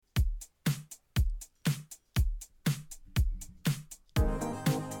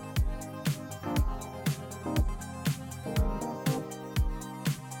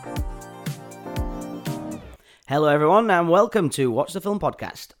Hello, everyone, and welcome to Watch the Film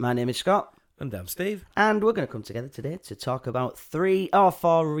Podcast. My name is Scott. And I'm Steve. And we're going to come together today to talk about 3 or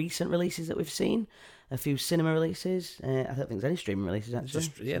 4 recent releases that we've seen. A few cinema releases. I don't think there's any streaming releases,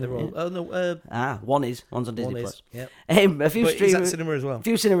 actually. They're all... Oh, no. One's on Disney+. Plus. Yep. A few But is that cinema as well? A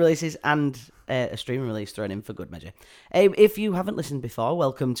few cinema releases and a streaming release thrown in for good measure. If you haven't listened before,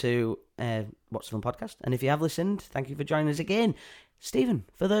 welcome to Watch the Film Podcast. And if you have listened, thank you for joining us again. Stephen,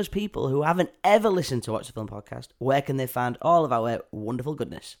 for those people who haven't ever listened to Watch the Film Podcast, where can they find all of our wonderful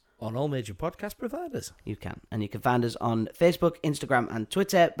goodness? On all major podcast providers. You can. And you can find us on Facebook, Instagram and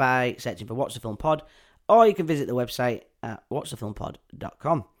Twitter by searching for Watch the Film Pod, or you can visit the website at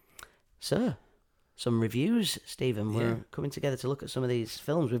watchthefilmpod.com. So, some reviews, Stephen. We're coming together to look at some of these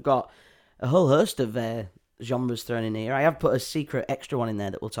films. We've got a whole host of genres thrown in here. I have put a secret extra one in there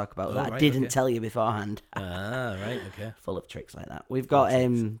that we'll talk about I didn't tell you beforehand. Right, okay. Full of tricks like that. We've got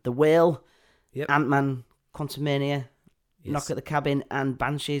The Whale, Ant-Man, Quantumania, Knock at the Cabin, and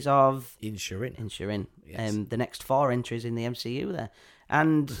Banshees of Inisherin. Yes. The next 4 entries in the MCU there.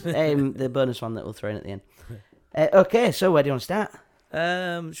 And the bonus one that we'll throw in at the end. Okay, so where do you want to start?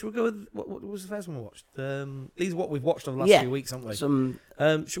 Should we go with what was the first one we watched? These are what we've watched over the last few weeks, haven't we?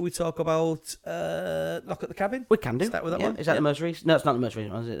 Should we talk about Knock at the Cabin? We can do. Start with that one. Is that the most recent? No, it's not the most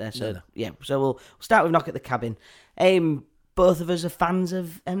recent one, is it? There. So no. yeah. So we'll start with Knock at the Cabin. Both of us are fans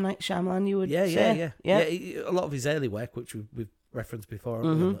of M. Night Shyamalan. You would say? Yeah. A lot of his early work, which we've referenced before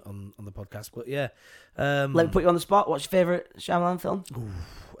on the podcast. But yeah, let me put you on the spot. What's your favourite Shyamalan film?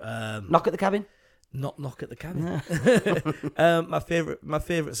 Knock at the Cabin. Not Knock at the Cabin. My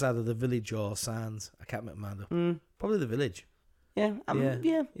favourite side of The Village or Sands. I can't make my mind up. Probably The Village. Yeah.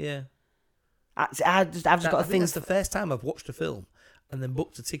 Yeah. I've just got to think think. that's the first time I've watched a film and then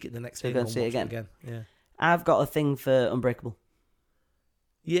booked a ticket the next day to go and and see it watch again. Yeah. I've got a thing for Unbreakable.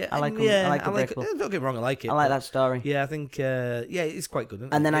 Yeah, I like Unbreakable. Don't get me wrong, I like it. I like that story. Yeah, I think it's quite good.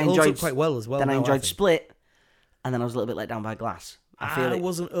 And then it I holds enjoyed up quite well as well. Then I now, enjoyed think. Split, and then I was a little bit let down by Glass. I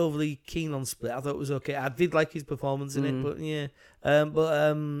wasn't overly keen on Split. I thought it was okay. I did like his performance in it, but the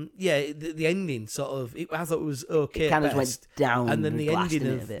ending sort of. I thought it was okay. It kind of went down, and then the Glass,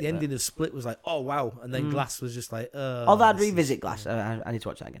 ending of Split was like, oh wow, and then Glass was just like, although I'd revisit Glass. I need to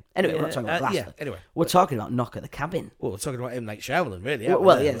watch that again. Anyway, we're not talking about Glass. Anyway, we're talking about Knock at the Cabin. Well, we're talking about M. Night Shyamalan, really.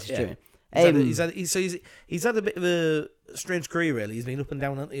 It's true. He's had a bit of a strange career, really. He's been up and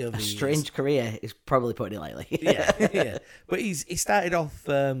down, hasn't he? A strange career is probably putting it lightly. yeah. But he started off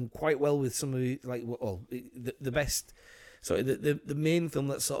quite well with some of the best. So the main film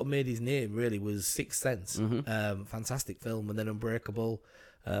that sort of made his name really was Sixth Sense. Fantastic film, and then Unbreakable,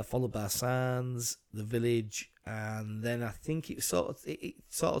 followed by Sands, The Village, and then I think it sort of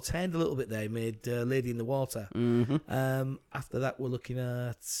turned a little bit there. He made Lady in the Water. After that, we're looking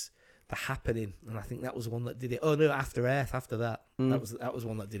at The Happening, and I think that was the one that did it. Oh no, After Earth. After that, that was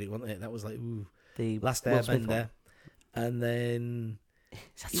one that did it, wasn't it? That was like the Last Airbender, and then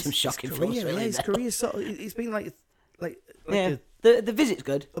some shocking career. films. Really, his career sort of, it's been like the Visit's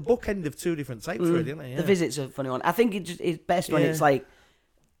good. A bookend of 2 different types, really, isn't it? Yeah. The Visit's a funny one. I think it's best when it's like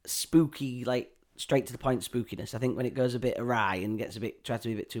spooky, like straight to the point spookiness. I think when it goes a bit awry and tries to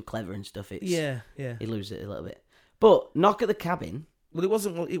be a bit too clever and stuff, it's he loses it a little bit. But Knock at the Cabin. Well, it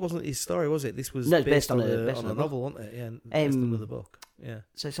wasn't his story, was it? This was based on a novel, wasn't it? Yeah, based on the book. Yeah.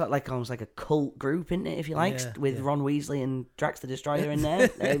 So it's like almost like a cult group, isn't it? If you like, with Ron Weasley and Drax the Destroyer in there.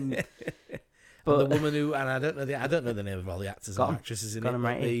 But the woman who, and I don't know the name of all the actors and actresses in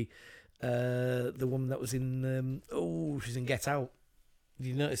it. But the woman that was in she's in Get Out. Did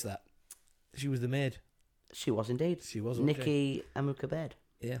you notice that? She was the maid. She was indeed. She was Nikki Amuka-Bed.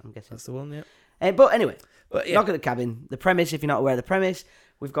 Yeah, I'm guessing that's the one. Yeah. But anyway, Knock at the Cabin. The premise, if you're not aware of the premise,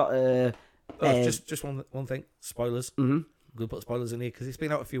 we've got just one thing. Spoilers. I'm going to put spoilers in here because it's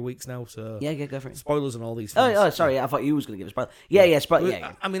been out a few weeks now. So go for it. Spoilers on all these films. Oh, sorry. I thought you was going to give a spoiler.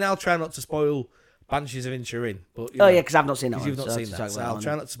 Yeah. I mean, I'll try not to spoil Banshees of Inisherin, but because I've not seen that one. You've not seen that, so I'll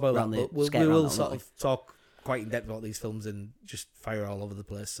try not to spoil that. But we will sort of talk quite in depth about these films and just fire all over the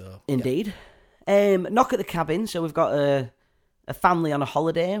place. So indeed. Knock at the Cabin. So we've got a family on a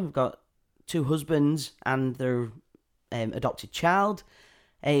holiday. We've got 2 husbands and their adopted child.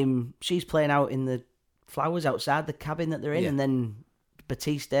 She's playing out in the flowers outside the cabin that they're in, and then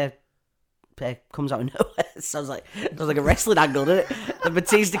Batista comes out of nowhere. Sounds like a wrestling angle, doesn't it? The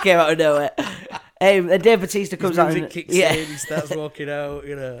Batista came out of nowhere. And Dave Batista comes out and kicks in, he starts walking out,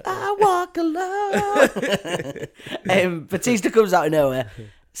 I walk alone. Batista comes out of nowhere,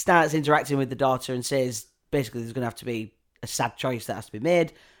 starts interacting with the daughter and says basically there's going to have to be a sad choice that has to be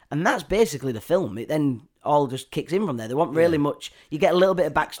made. And that's basically the film. It then all just kicks in from there. There wasn't really much. You get a little bit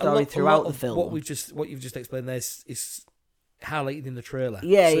of backstory throughout the film. What you've just explained there is highlighted in the trailer.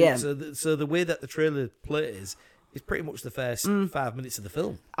 Yeah. So the way that the trailer plays is pretty much the first 5 minutes of the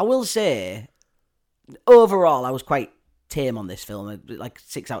film. I will say, overall, I was quite tame on this film. Like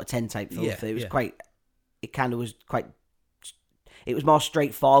 6 out of 10 type film. It was quite. It kind of was quite. It was more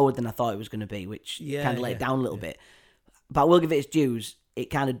straightforward than I thought it was going to be, which kind of let it down a little bit. But I will give it its dues. It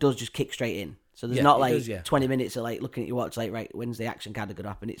kind of does just kick straight in. So there's not like 20 minutes of like looking at your watch, like, right, when's the action kind of going to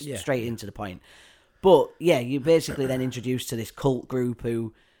happen? It's straight into the point. But yeah, you're basically then introduced to this cult group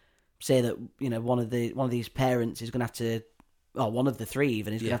who say that, you know, one of these parents is going to have to, or one of the three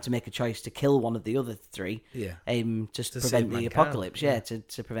even, is going to have to make a choice to kill one of the other three, just to prevent the apocalypse,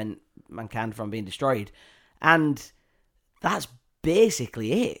 to prevent mankind from being destroyed. And that's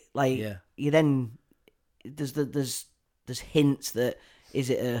basically it. Like, you then, there's hints that, is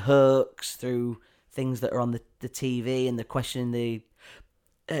it a hoax through things that are on the TV, and they're questioning the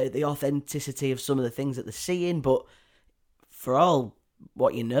authenticity of some of the things that they're seeing, but for all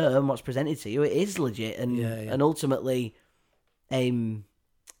what you know and what's presented to you, it is legit, and ultimately, the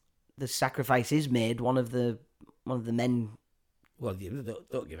sacrifice is made. One of the men. Well,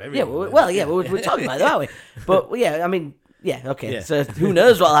 don't give everything. Yeah, we're talking about it, aren't we? But I mean, okay. So who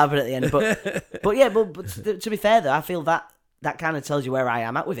knows what'll happen at the end? But to be fair, though, I feel that kind of tells you where I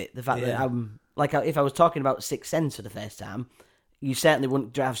am at with it. The fact that I'm like, if I was talking about Sixth Sense for the first time, you certainly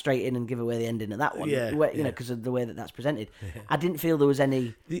wouldn't drive straight in and give away the ending of that one, because of the way that that's presented. I didn't feel there was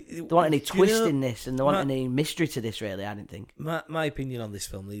any, there wasn't any twist in this, and there wasn't any mystery to this. Really, I didn't think. My opinion on this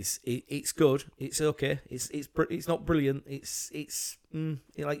film is it's good, it's okay, it's not brilliant, it's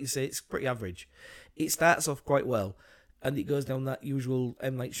like you say, it's pretty average. It starts off quite well, and it goes down that usual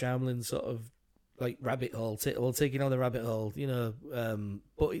M. Night Shyamalan sort of like rabbit hole, taking on the rabbit hole,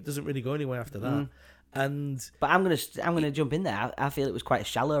 but it doesn't really go anywhere after that. But I'm gonna jump in there. I feel it was quite a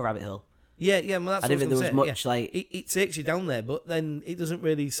shallow rabbit hole. Well, that's I didn't think there was much like it takes you down there, but then it doesn't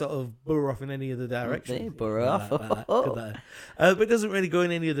really sort of burrow off in any other direction. Burrow off, but it doesn't really go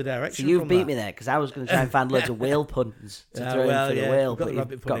in any other direction. So you beat me there, because I was going to try and find loads of whale puns to throw in for the whale, but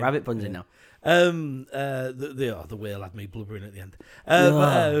you've got rabbit puns in now. The whale had me blubbering at the end.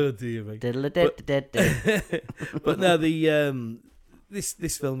 Oh dear me. But no,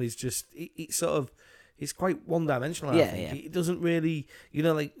 this film is just it's sort of. It's quite one-dimensional. I think it doesn't really,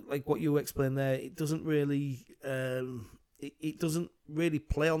 like what you explained there. It doesn't really, it doesn't really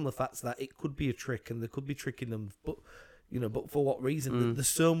play on the fact that it could be a trick and they could be tricking them. But but for what reason? There's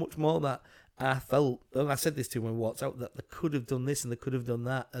so much more that I felt, and I said this to when we walked out, that they could have done this and they could have done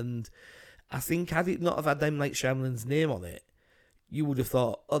that. And I think had it not have had M. Night Shyamalan's name on it, you would have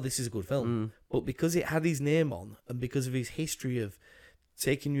thought, oh, this is a good film. But because it had his name on, and because of his history of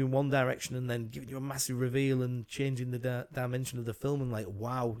taking you in one direction and then giving you a massive reveal and changing the dimension of the film, and like,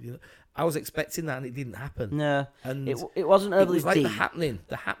 wow, I was expecting that and it didn't happen. No, and it wasn't overly deep. Like deep.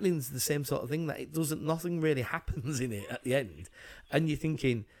 The happening's the same sort of thing, that nothing really happens in it at the end, and you're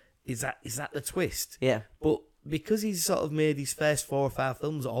thinking, is that the twist? Yeah. But because he's sort of made his first 4 or 5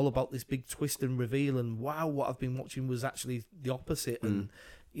 films all about this big twist and reveal, and wow, what I've been watching was actually the opposite, and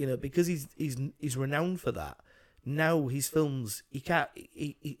because he's renowned for that. Now his films, he can't.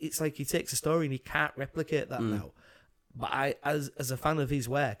 It's like he takes a story and he can't replicate that now. But I, as a fan of his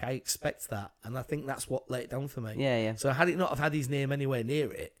work, I expect that, and I think that's what let it down for me. Yeah. So had it not have had his name anywhere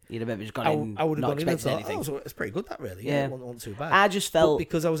near it, you'd have maybe just gone in. I would have not gone in and thought, anything. oh, so it's pretty good, that really. Yeah, it wasn't too bad. I just felt, but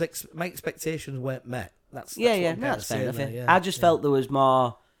because I was my expectations weren't met. That's that's fair enough. I just felt there was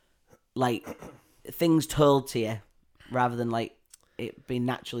more like things told to you rather than like it being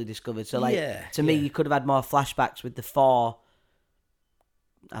naturally discovered. So like to me, you could have had more flashbacks with the 4,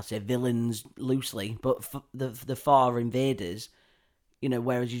 I'll say villains loosely, but the 4 invaders,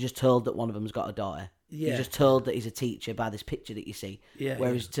 whereas you're just told that one of them's got a daughter. You're just told that he's a teacher by this picture that you see.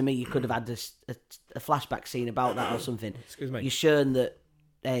 Whereas to me, you could have had a flashback scene about that or something. Excuse me. You're shown that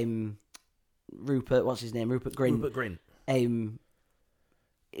Rupert, what's his name? Rupert Grint. Rupert Grint.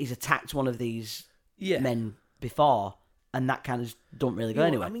 He's attacked one of these men before, and that kind of don't really go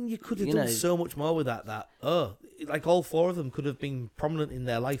anywhere. I mean, you could have done so much more with that. Like all 4 of them could have been prominent in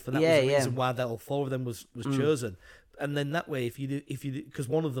their life, and that was the reason why that all 4 of them was chosen. And then that way, if you do, because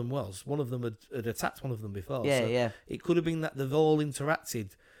one of them had attacked one of them before. It could have been that they've all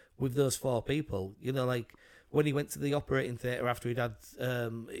interacted with those 4 people. Like when he went to the operating theatre after he'd had,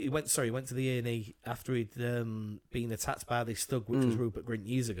 he went to the A&E after he'd been attacked by this thug, which was Rupert Grint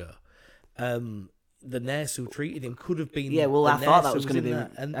years ago. the nurse who treated him could have been. Yeah, well, the I thought nurse that was who going to in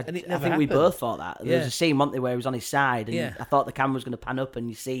be. that, and it I never think we happened. both thought that. There was Yeah. a scene, wasn't there, where he was on his side, and Yeah. I thought the camera was going to pan up, and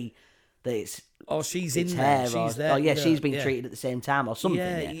you see that it's Or she's in it's there. hair, She's or, there. oh yeah, you know, she's been yeah. treated at the same time, or something.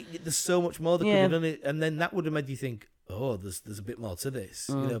 Yeah, Yeah, there's so much more that could Yeah. have done it, and then that would have made you think, oh, there's a bit more to this,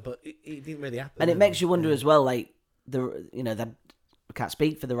 you know. But it didn't really happen, and it makes you wonder yeah. as well, like that I can't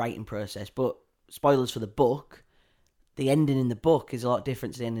speak for the writing process, but spoilers for the book. The ending in the book is a lot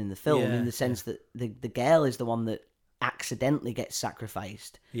different to the ending in the film, Yeah, in the sense that the girl is the one that accidentally gets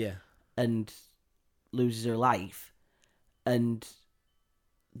sacrificed Yeah, and loses her life, and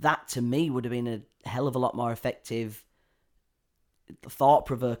that to me would have been a hell of a lot more effective,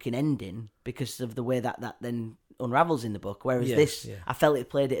 thought-provoking ending because of the way that then unravels in the book. Whereas Yeah, this, yeah. I felt it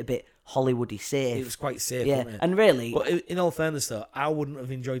played it a bit Hollywoody safe. it was quite safe. yeah, Wasn't it? and really, But in all fairness, though, I wouldn't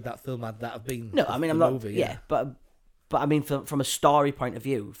have enjoyed that film had that have been. no, I mean the I'm not. movie, yeah, but I mean from a story point of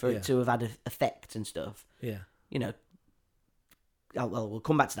view, for Yeah. it to have had effect and stuff, yeah, you know. Well, we'll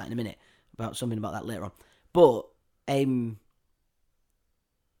come back to that in a minute about something about that later on. But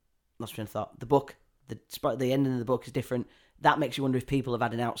lost train of thought. The book, the ending of the book is different. That makes you wonder if people have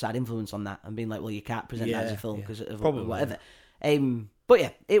had an outside influence on that and been like, well, you can't present that as a Yeah, film yeah. because of Probably, whatever. But yeah,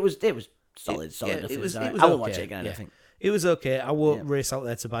 it was solid. yeah, enough. it was alright. okay, I won't watch it again. I yeah. don't think. It was okay. I won't Yeah. race out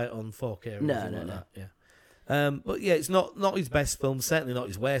there to buy it on 4K. Or No, anything no, like no. That. Yeah. But yeah, it's not his best film. Certainly not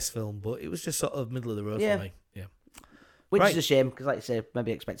his worst film. But it was just sort of middle of the road Yeah. for me. Yeah. Which Right. is a shame because, like you say,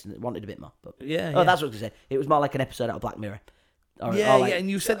 maybe wanted a bit more. But Yeah. oh, yeah. that's what I was gonna say. It was more like an episode out of Black Mirror. Or, Yeah, or like, yeah, and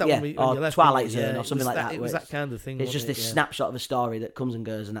you said that yeah, when or you left. Twilight didn't you? Zone Yeah, or something like that. It where was that it's- kind of thing. It's just wasn't this it? snapshot of a story that comes and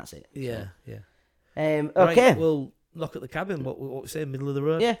goes, and that's it. Yeah, yeah. Okay. Right, well, Knock at the Cabin. What we say? Middle of the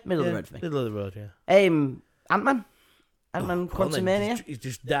road. Yeah, middle of the road for me. Middle of the road. Yeah. Ant-Man. Ant-Man Go on then. Quantumania. He's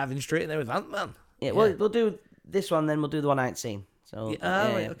just diving straight in there with Ant-Man. Yeah, we'll do this one, then we'll do the one I ain't seen. So,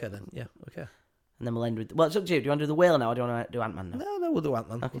 Yeah, right, okay then. Yeah, okay. And then we'll end with... Well, it's up to you. Do you want to do the whale now, or do you want to do Ant-Man now? No, we'll do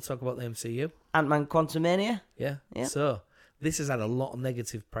Ant-Man. We'll talk about the MCU. Ant-Man Quantumania. Yeah. Yeah. So this has had a lot of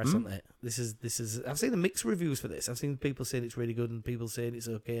negative press, hasn't it? This is. I've seen the mixed reviews for this. I've seen people saying it's really good and people saying it's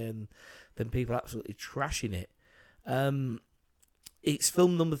okay, and then people absolutely trashing it. It's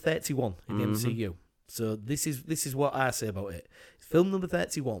film number 31 in the MCU. So this is what I say about it. It's film number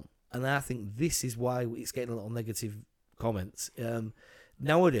 31, and I think this is why it's getting a lot of negative comments.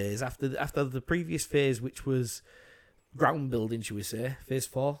 Nowadays, after the previous phase, which was ground building, should we say, phase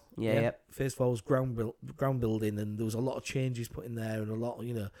 4? Yeah. Phase 4 was ground building, and there was a lot of changes put in there, and a lot,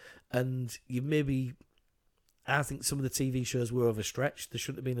 and you maybe, I think some of the TV shows were overstretched. They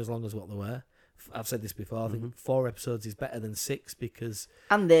shouldn't have been as long as what they were. I've said this before. I think 4 episodes is better than 6 because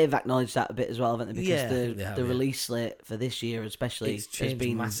And they've acknowledged that a bit as well, haven't they? Because Yeah, I think they have, the yeah. release slate for this year especially it's has changed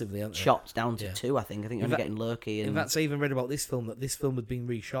been massively, hasn't it? chopped down to Yeah. 2, I think. I think you're In only fact- getting Loki. And In fact, I even read about this film that this film had been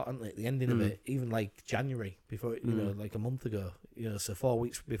reshot, hadn't it? The ending of it, even like January before, like a month ago. So 4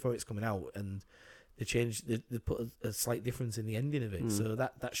 weeks before it's coming out, and they put a slight difference in the ending of it. So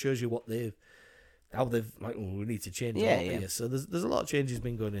that shows you how they've like, well, we need to change a lot here. So there's a lot of changes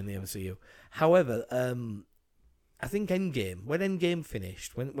been going in the MCU. However, I think Endgame, when Endgame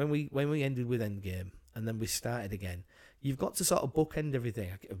finished, when we ended with Endgame and then we started again, you've got to sort of bookend everything.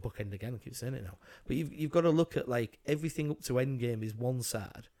 Bookend again, I keep saying it now. But you've got to look at like everything up to Endgame is one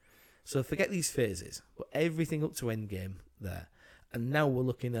side. So forget these phases, but everything up to Endgame there. And now we're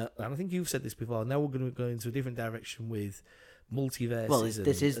looking at, and I think you've said this before, now we're going to go into a different direction with multiverses. well,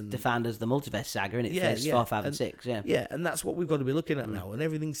 this is defined as the multiverse saga, isn't it? Yeah, Phase yeah. 4, 5, and And- 6, yeah. Yeah, and that's what we've got to be looking at now, and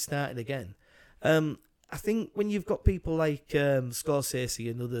everything's started again. I think when you've got people like Scorsese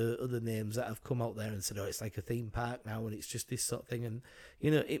and other names that have come out there and said, oh, it's like a theme park now, and it's just this sort of thing, and,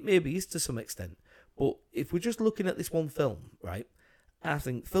 it maybe is to some extent. But if we're just looking at this one film, right, I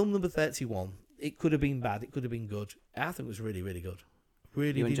think film number 31, it could have been bad, it could have been good. I think it was really, really good.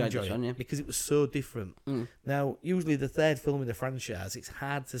 Really You did enjoyed enjoy this it one, yeah? because it was so different. Now, usually the third film in the franchise, it's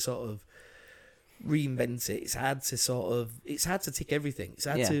hard to sort of reinvent it. It's hard to tick everything. It's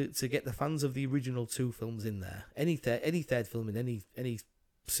hard Yeah. to get the fans of the original 2 films in there. Any third film in any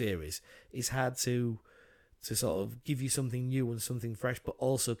series, it's hard to sort of give you something new and something fresh, but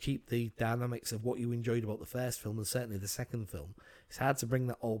also keep the dynamics of what you enjoyed about the first film and certainly the second film. It's hard to bring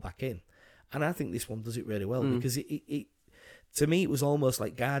that all back in, and I think this one does it really well because it to me it was almost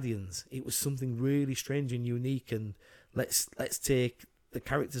like Guardians. It was something really strange and unique, and let's take the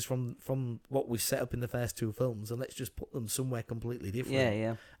characters from what we've set up in the first 2 films and let's just put them somewhere completely different.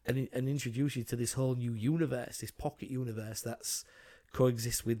 Yeah. And introduce you to this whole new universe, this pocket universe that's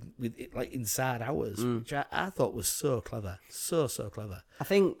coexists with it, like inside ours, which I thought was so clever, so clever. I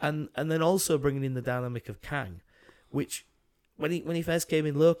think... And then also bringing in the dynamic of Kang, which when he first came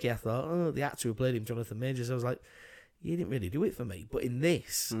in Loki, I thought, oh, the actor who played him, Jonathan Majors, I was like, he didn't really do it for me. But in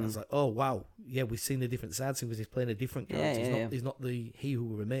this, I was like, oh wow, yeah, we've seen a different side to him because he's playing a different character. He's not the He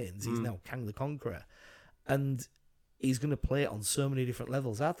Who Remains. He's now Kang the Conqueror, and he's going to play it on so many different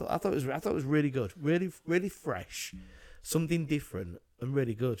levels. I thought it was really good, really fresh, something different, and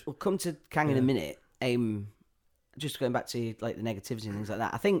really good. We'll come to Kang in a minute. Just going back to like the negativity and things like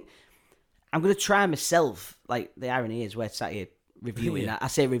that. I think I'm going to try myself. Like the irony is, we're sat here reviewing that. I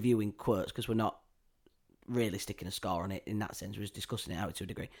say reviewing quotes because we're not really sticking a score on it in that sense. We're just discussing it out to a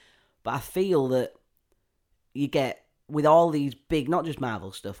degree. But I feel that you get with all these big, not just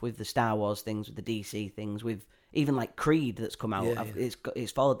Marvel stuff, with the Star Wars things, with the DC things, with even like Creed that's come out,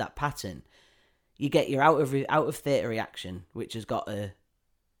 it's followed that pattern. You get your out of theatre reaction, which has got an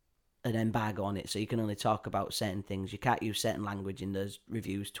embargo on it, so you can only talk about certain things. You can't use certain language in those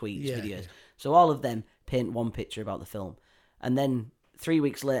reviews, tweets, videos. Yeah. So all of them paint one picture about the film, and then 3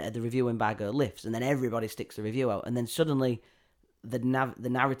 weeks later, the review embargo lifts, and then everybody sticks the review out, and then suddenly the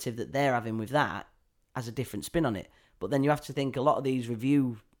narrative that they're having with that has a different spin on it. But then you have to think a lot of these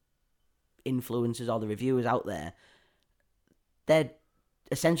review influencers or the reviewers out there, they're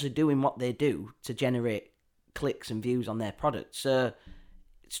essentially doing what they do to generate clicks and views on their product. So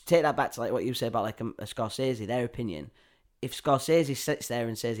to take that back to like what you say about like a Scorsese, their opinion. If Scorsese sits there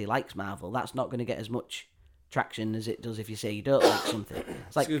and says he likes Marvel, that's not going to get as much traction as it does if you say you don't like something.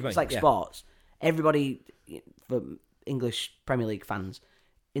 It's like sports. Everybody, for English Premier League fans,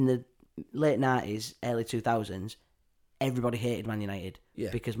 in the late 90s, early 2000s, everybody hated Man United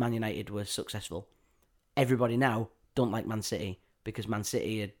because Man United was successful. Everybody now don't like Man City because Man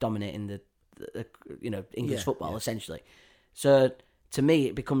City are dominating the English football essentially. So to me,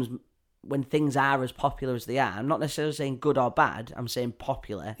 it becomes when things are as popular as they are. I'm not necessarily saying good or bad. I'm saying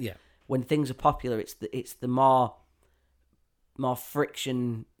popular. Yeah. When things are popular, it's the more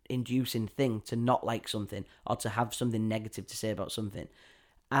friction inducing thing to not like something or to have something negative to say about something.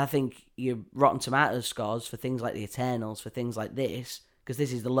 I think your Rotten Tomatoes scores for things like The Eternals, for things like this, because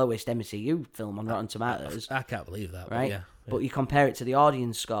this is the lowest MCU film on Rotten Tomatoes. I can't believe that. Right? But you compare it to the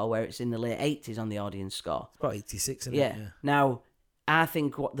audience score, where it's in the late 80s on the audience score. It's about 86, isn't it? Yeah. Now, I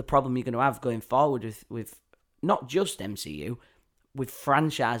think what the problem you're going to have going forward with not just MCU, with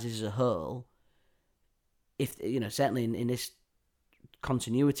franchises as a whole, if certainly in this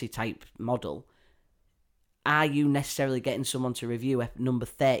continuity type model, are you necessarily getting someone to review number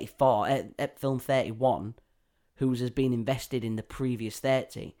 34, film 31, who has been invested in the previous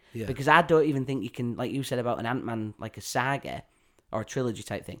 30? Yeah. Because I don't even think you can, like you said about an Ant-Man, like a saga or a trilogy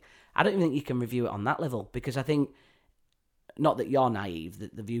type thing, I don't even think you can review it on that level, because I think, not that you're naive,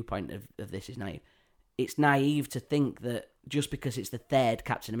 that the viewpoint of this is naive, it's naive to think that just because it's the third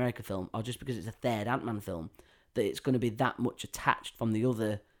Captain America film, or just because it's the third Ant-Man film, that it's going to be that much attached from the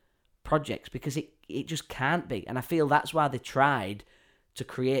other projects, because it just can't be. And I feel that's why they tried to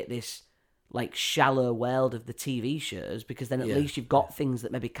create this like shallow world of the TV shows, because then at least you've got things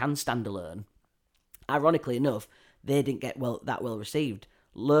that maybe can stand alone. Ironically enough, they didn't get that well received.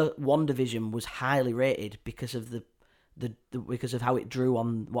 WandaVision was highly rated because of because of how it drew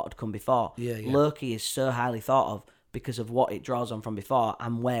on what had come before. Loki is so highly thought of because of what it draws on from before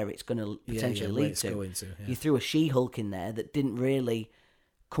and where it's going to potentially lead to. You threw a She-Hulk in there that didn't really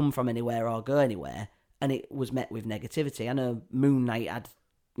come from anywhere or go anywhere, and it was met with negativity. I know Moon Knight had,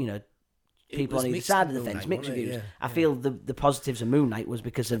 people on either side of the fence, mixed reviews. I feel the positives of Moon Knight was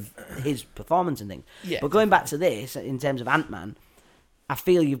because of his performance and things. But going back to this, in terms of Ant-Man, I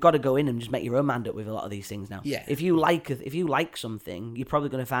feel you've got to go in and just make your own mind up with a lot of these things now. If you like something, you're probably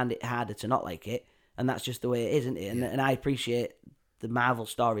going to find it harder to not like it, and that's just the way it is, isn't it? And I appreciate the Marvel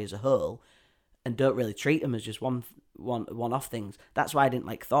story as a whole, and don't really treat them as just one-off things. That's why I didn't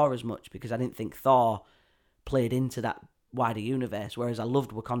like Thor as much, because I didn't think Thor played into that wider universe, whereas I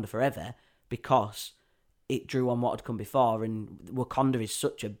loved Wakanda Forever because it drew on what had come before, and Wakanda is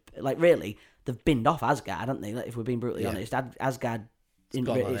such a... really, they've binned off Asgard, haven't they? Like, if we're being brutally honest, Asgard...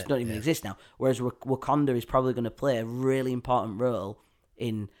 It's not even exist now. Whereas Wakanda is probably going to play a really important role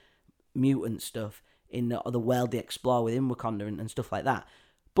in mutant stuff, in the world they explore within Wakanda and stuff like that.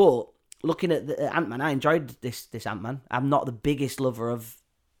 But looking at the Ant-Man, I enjoyed this Ant-Man. I'm not the biggest lover of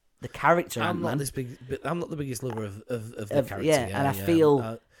the character Ant-Man. I'm not the biggest lover of the character. And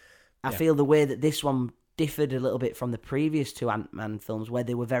I feel the way that this one differed a little bit from the previous two Ant-Man films, where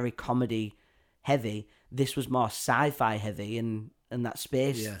they were very comedy heavy. This was more sci-fi heavy and that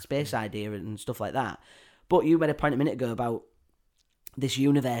space idea and stuff like that. But you made a point a minute ago about this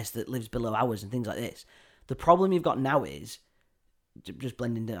universe that lives below ours and things like this. The problem you've got now is, just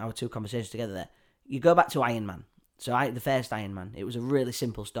blending our two conversations together there, you go back to Iron Man. So the first Iron Man, it was a really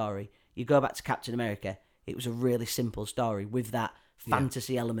simple story. You go back to Captain America, it was a really simple story with that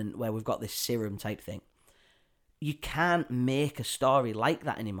fantasy element where we've got this serum type thing. You can't make a story like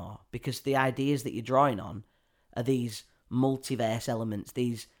that anymore because the ideas that you're drawing on are these multiverse elements,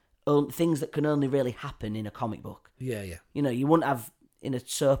 these things that can only really happen in a comic book. Yeah, yeah. You know, you wouldn't have in a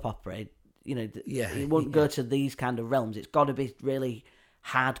soap opera, you know, you wouldn't go to these kind of realms. It's got to be really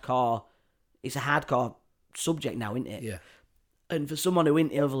hardcore. It's a hardcore subject now, isn't it? Yeah. And for someone who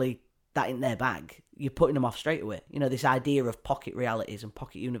isn't overly that in their bag, you're putting them off straight away. You know, this idea of pocket realities and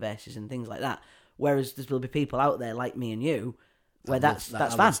pocket universes and things like that. Whereas there will be people out there like me and you, where that's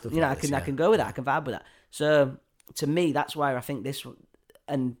fine. You know, I can go with that. I can vibe with that. So to me, that's why I think this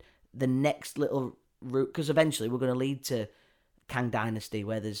and the next little route, because eventually we're going to lead to Kang Dynasty,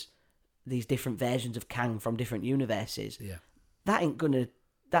 where there's these different versions of Kang from different universes. Yeah. That ain't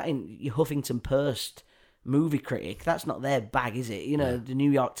your Huffington Post movie critic. That's not their bag, is it? You know, the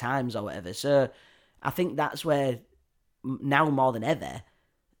New York Times or whatever. So I think that's where now more than ever,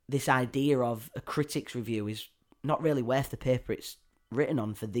 this idea of a critic's review is not really worth the paper it's written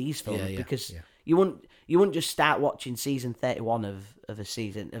on for these films because you wouldn't just start watching season 31 of a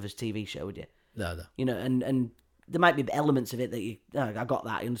TV show, would you? No. You know, and there might be elements of it that I got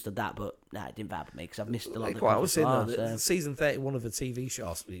that, I understood that, but it didn't vibe with me because I've missed a lot of the I was saying so. Season 31 of a TV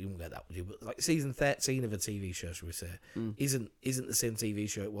show, you wouldn't get that, would you? But like season 13 of a TV show, should we say, isn't the same TV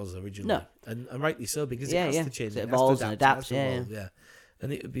show it was originally. No. And rightly so, because it has to change. It evolves and adapts, yeah.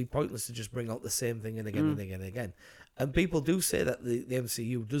 And it would be pointless to just bring out the same thing and again and again and again. And people do say that the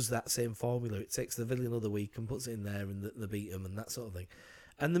MCU does that same formula. It takes the villain of the week and puts it in there and they beat him and that sort of thing.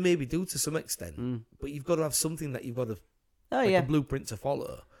 And they maybe do to some extent, but you've got to have something that you've got to a blueprint to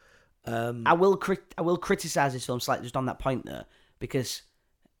follow. I will criticise this film slightly just on that point though, because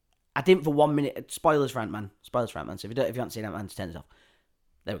I didn't for 1 minute. Spoilers for Ant-Man. So if you haven't seen Ant-Man, just turn it off.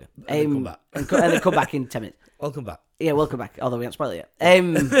 There we go. And then come back. and then come back in 10 minutes. Welcome back. Yeah, welcome back. Although we haven't spoiled it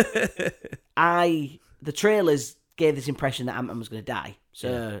yet. The trailers gave this impression that Ant-Man was going to die.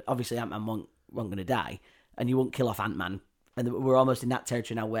 So obviously Ant-Man wasn't going to die, and you won't kill off Ant-Man. And we're almost in that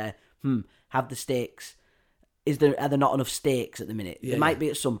territory now where have the stakes. Are there not enough stakes at the minute? There might be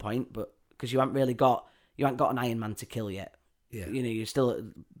at some point, but because you haven't got an Iron Man to kill yet. Yeah. You know, you're still at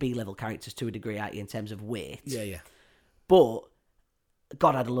B-level characters to a degree, aren't you, in terms of weight? Yeah. But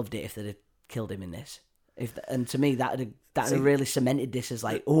God, I'd have loved it if they'd have killed him in this. And to me, that had really cemented this as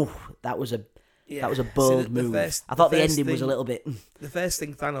like, that was a bold move. I thought the ending was a little bit. The first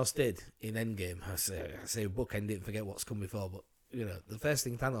thing Thanos did in Endgame, I say bookend it and forget what's come before, but you know, the first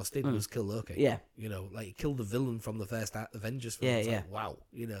thing Thanos did was kill Loki. Yeah. You know, like he killed the villain from the first Avengers film. It's like, wow,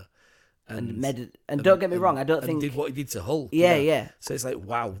 you know. And don't get me wrong, I don't think did what he did to Hulk. Yeah, you know? yeah. So it's like,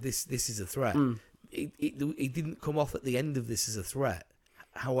 wow, this is a threat. He didn't come off at the end of this as a threat.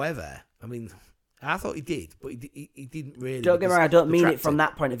 However, I mean, I thought he did, but he didn't really. Don't get me wrong, I don't mean it from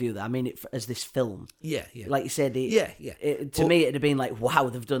that point of view. Though I mean it as this film. Yeah. Like you said, to me, it'd have been like, wow,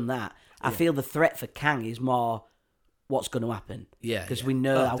 they've done that. I feel the threat for Kang is more what's going to happen. Yeah, because we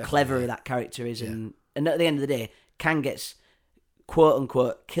know how clever that character is, and at the end of the day, Kang gets quote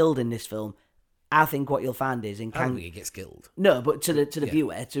unquote killed in this film. I think what you'll find is in Kang, I don't think he gets killed. No, but to the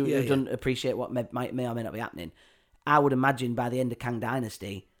viewer who doesn't appreciate what may or may not be happening, I would imagine by the end of Kang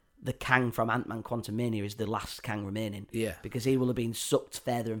Dynasty, the Kang from Ant-Man Quantumania is the last Kang remaining. Yeah. Because he will have been sucked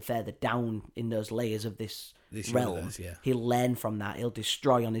further and further down in those layers of this realm. Universe, yeah. He'll learn from that. He'll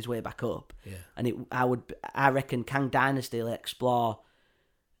destroy on his way back up. Yeah. And I reckon Kang Dynasty will explore,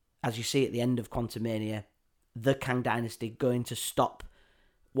 as you see at the end of Quantumania, the Kang Dynasty going to stop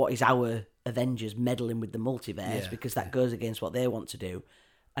what is our Avengers meddling with the multiverse, because that goes against what they want to do.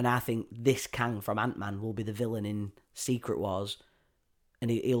 And I think this Kang from Ant-Man will be the villain in Secret Wars, and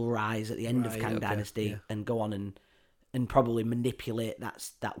he'll rise at the end of Kang Dynasty and go on and probably manipulate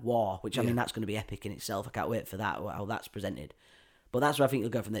that war, which I mean, that's going to be epic in itself. I can't wait for that, how that's presented. But that's where I think he'll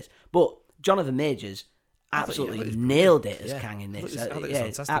go from this. But Jonathan Majors absolutely nailed it as Kang in this.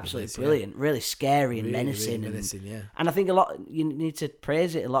 It's absolutely brilliant, really scary and menacing. And I think a lot, you need to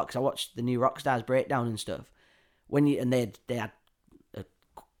praise it a lot, because I watched the new Rockstars breakdown and stuff. They had a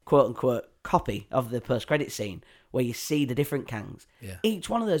quote unquote copy of the post credit scene where you see the different Kangs. Yeah. Each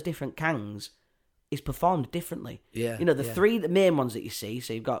one of those different Kangs is performed differently. Yeah. You know, the main ones that you see,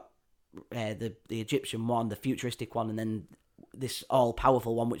 so you've got the Egyptian one, the futuristic one, and then this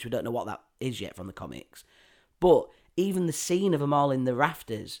all-powerful one, which we don't know what that is yet from the comics. But even the scene of them all in the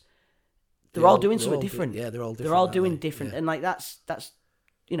rafters, they're all doing something different. They're all different. They're all doing different. And like that's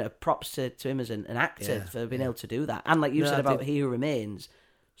props to him as an actor for being able to do that. And like you said about He Who Remains,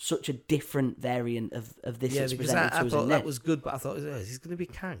 such a different variant of this Yeah, that's because presented I to us thought in that this. was good, but I thought, is he going to be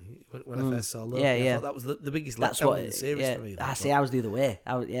Kang? When I first saw Loki, Yeah, I yeah. thought that was the biggest That's letdown what in the series yeah. for me. I see. I was the other way.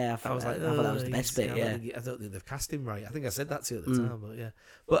 I was like, I thought that was the best bit. Yeah. I don't think they've cast him right. I think I said that to you at the time, but yeah.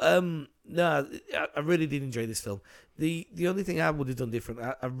 But no, I really did enjoy this film. The only thing I would have done different,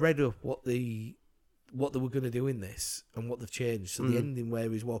 I read up what they were going to do in this and what they've changed. So the ending where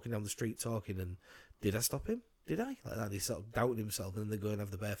he's walking down the street talking and did I stop him? Did I? Like that, he's sort of doubting himself and then they go and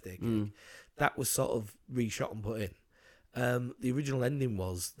have the birthday cake. That was sort of reshot and put in. The original ending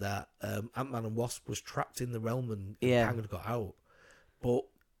was that Ant-Man and Wasp was trapped in the realm and Kang had got out. But,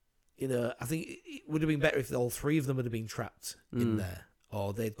 I think it would have been better if all three of them had been trapped in there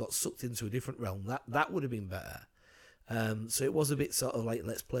or they'd got sucked into a different realm. That would have been better. So it was a bit sort of like,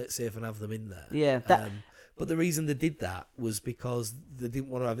 let's play it safe and have them in there. Yeah. But the reason they did that was because they didn't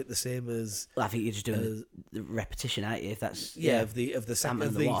want to have it the same as. Well, I think you're just doing the repetition, aren't you? If that's of the second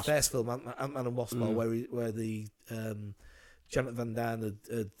of the Wasp. first film, Ant-Man and Wasp, where the Janet Van Dyne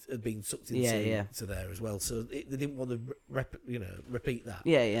had been sucked into to there as well. So they didn't want to repeat that.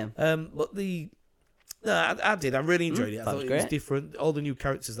 Yeah. But I did. I really enjoyed it. I that thought was it was great. different. All the new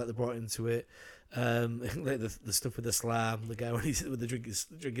characters that they brought into it. Like the stuff with the slam, the guy when he's with the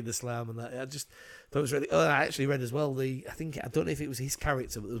drinking the slam, and that I just thought it was really. Oh, I actually read as well. I don't know if it was his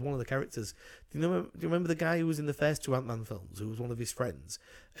character, but it was one of the characters. Do you remember the guy who was in the first two Ant-Man films, who was one of his friends,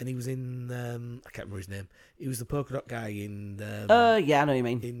 and he was in I can't remember his name. He was the polka dot guy in. Yeah, I know what you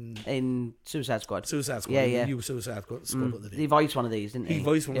mean. In Suicide Squad. Suicide Squad. Yeah. You were Suicide Squad. What they did. He voiced one of these, didn't he? He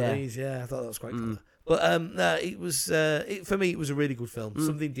voiced one of these. Yeah, I thought that was quite clever. But no, it was for me. It was a really good film.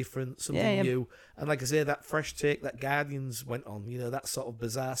 Something different, something new, and like I say, that fresh take that Guardians went on. That sort of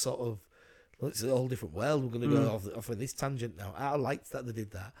bizarre sort of. Well, it's a whole different world. We're going to go off on this tangent now. I liked that they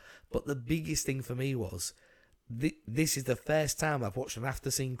did that. But the biggest thing for me was this is the first time I've watched an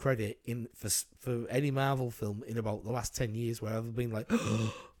after scene credit for any Marvel film in about the last 10 years where I've been like, like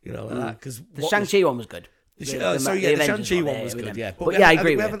that. Because the Shang-Chi one was good. The Shang-Chi one was good, yeah. But yeah, I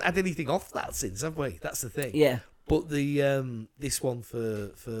agree. We haven't had anything off that since, have we? That's the thing. Yeah. But the this one for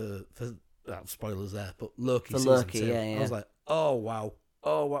spoilers there, but Loki. For season Loki, 2, yeah. I was like, oh wow,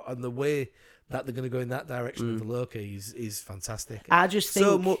 and the way that they're going to go in that direction for Loki is fantastic. I just think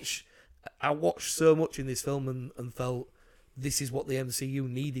so much. I watched so much in this film and felt this is what the MCU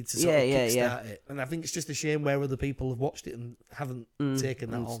needed to sort of kickstart it. And I think it's just a shame where other people have watched it and haven't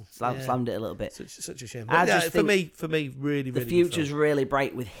taken that on. Slammed it a little bit. Such a shame. I But yeah, just for me, really, the really future's good film. really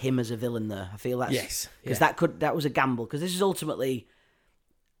bright with him as a villain there. I feel that's Yes, because that was a gamble, because this is ultimately,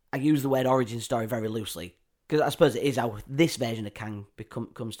 I use the word origin story very loosely, because I suppose it is how this version of Kang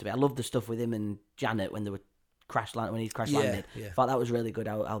comes to be. I love the stuff with him and Janet when they were when he crash landed. Yeah. I thought that was really good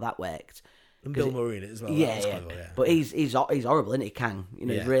how that worked. And Bill Murray in it as well. Yeah, That was clever, yeah. But he's horrible, isn't he, Kang?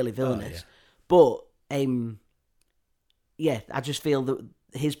 He's really villainous. Oh, But I just feel that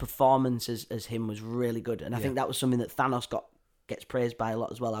his performance as him was really good, and I think that was something that Thanos gets praised by a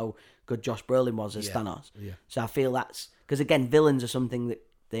lot as well. How good Josh Brolin was as Thanos. Yeah. So I feel that's because again, villains are something that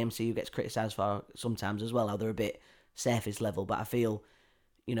the MCU gets criticised for sometimes as well. How they're a bit surface level, but I feel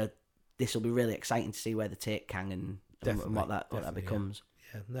this will be really exciting to see where they take Kang and what that becomes.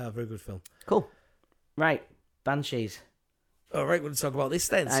 Yeah, no, very good film. Cool. Right, Banshees. All right, we're going to talk about this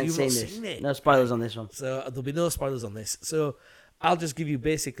then. So I ain't you've seen not this. seen it. No spoilers on this one. So there'll be no spoilers on this. So I'll just give you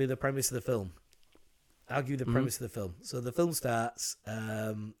basically the premise of the film. I'll give you the premise of the film. So the film starts.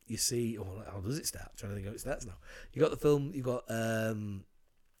 You see, how does it start? I'm trying to think how it starts now. You got the film.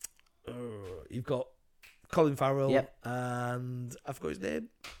 You've got Colin Farrell. Yep. And I forgot his name.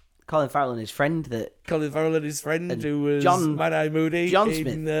 Colin Farrell and his friend Colin Farrell and his friend And who was John- Mad-Eye Moody John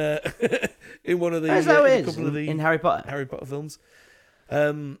in one of the That's how it in a is couple of the in Harry Potter. Harry Potter films.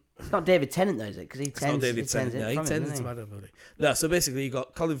 It's not David Tennant though, is it? Because he It's not turns David Tennant. No, he from turns him, into doesn't Mad-Eye Moody. No, so basically you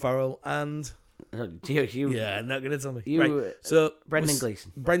got Colin Farrell and he? You, yeah, not gonna tell me. you, Right. So Brendan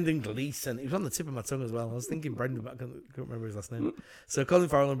Gleeson. Brendan Gleeson. He was on the tip of my tongue as well. I was thinking Brendan, but I couldn't remember his last name. So Colin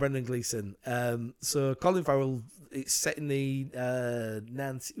Farrell and Brendan Gleeson. So Colin Farrell, it's set in the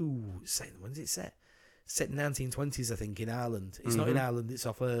when's it set? Set in 1920s, I think, in Ireland. It's not in Ireland. It's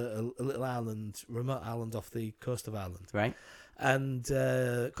off a little island, remote island off the coast of Ireland. Right. And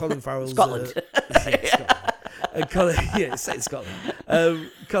Colin Farrell's Scotland. Scotland. And Colin, it's set in Scotland.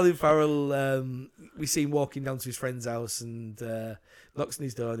 Colin Farrell, we see him walking down to his friend's house and knocks on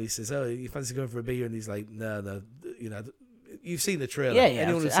his door and he says, "Oh, you fancy going for a beer?" And he's like, "No, you've seen the trailer. Yeah,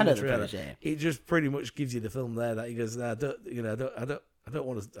 Anyone who's I seen know the trailer, premise, yeah. it just pretty much gives you the film there that he goes, "No, I don't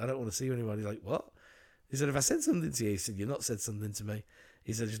want to see you anymore." He's like, "What?" He said, "If I said something to you," he said, "You've not said something to me."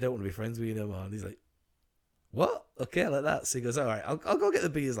 He said, "I just don't want to be friends with you no more." And he's like, what? Okay, like that. So he goes, all right, I'll go get the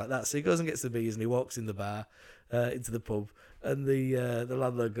beers like that. So he goes and gets the beers, and he walks in the bar, into the pub, and the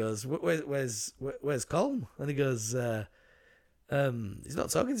landlord goes, where's Colm? And he goes, he's not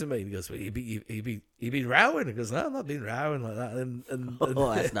talking to me. And he goes, well, he been rowing. He goes, no, I'm not been rowing like that. And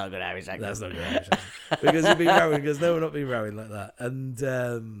Oh, that's not good Irish accent. that's not good Irish accent. Because he'd been rowing. He goes, no, we're not been rowing like that.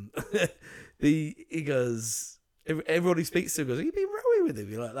 And he goes, everyone he speaks to goes, have you been rowing with him?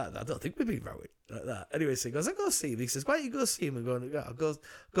 You're like that. I don't think we've been rowing like that. Anyway, so he goes, I'll go see him. He says, why don't you go see him? And I'll go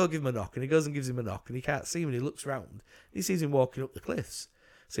give him a knock. And he goes and gives him a knock, and he can't see him, and he looks round. He sees him walking up the cliffs.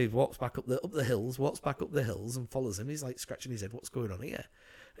 So he walks back up the hills, and follows him. He's like scratching his head, what's going on here?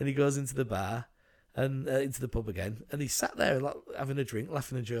 And he goes into the bar and into the pub again, and he's sat there like, having a drink,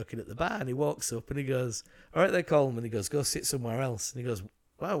 laughing and joking at the bar. And he walks up and he goes, all right, they call him. And he goes, go sit somewhere else. And he goes,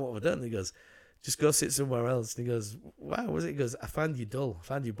 wow, what have I done? And he goes, just go sit somewhere else. And he goes, wow, what was it? He goes, I find you dull, I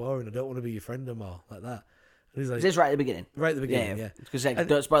find you boring, I don't want to be your friend anymore, like that. And he's like, Is this right at the beginning? Right at the beginning, yeah. Because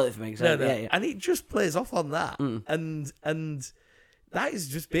don't spoil it for me. So, No. Yeah. And it just plays off on that. And that is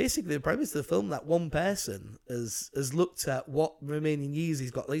just basically the premise of the film, that one person has looked at what remaining years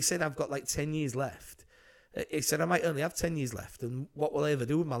he's got. Like he said, I've got like 10 years left. He said, I might only have 10 years left, and what will I ever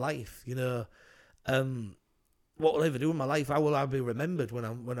do with my life? You know, what will I ever do with my life? How will I be remembered when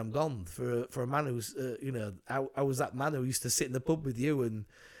I'm gone? For a man who's, you know, I was that man who used to sit in the pub with you, and,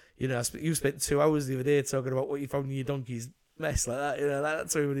 you know, you spent 2 hours the other day talking about what you found in your donkey's mess, like that. You know,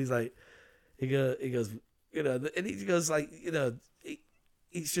 that's when he's like, he goes, you know, and he goes like, you know,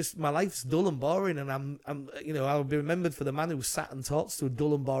 it's just my life's dull and boring, and I'm you know, I'll be remembered for the man who sat and talks to a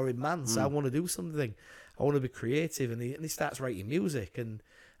dull and boring man. So I want to do something. I want to be creative, and he starts writing music, and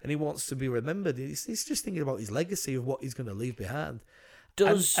he wants to be remembered. He's just thinking about his legacy of what he's going to leave behind.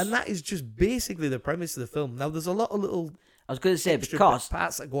 And that is just basically the premise of the film. Now, there's a lot of little. I was going to say, because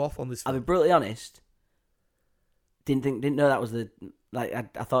parts that go off on this film. I'll be brutally honest. Didn't know that was the I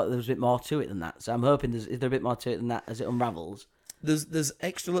thought there was a bit more to it than that. So I'm hoping is there a bit more to it than that as it unravels. There's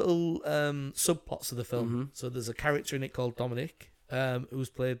extra little subplots of the film. Mm-hmm. So there's a character in it called Dominic, who's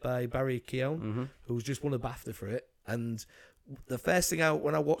played by Barry Keoghan, who's just won a BAFTA for it. And the first thing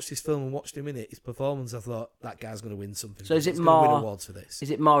when I watched this film and watched him in it, his performance, I thought that guy's going to win something. So is it He's more? Gonna win awards for this. Is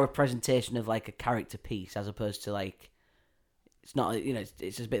it more a presentation of like a character piece as opposed to like? It's not, you know, it's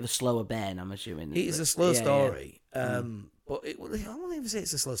just a bit of a slower burn, I'm assuming. It is a slow story, but I won't even say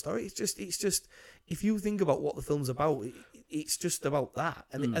it's a slow story. It's just if you think about what the film's about, it's just about that.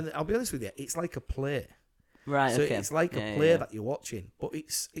 And I'll be honest with you, it's like a play, right? So okay. it's like a play that you're watching, but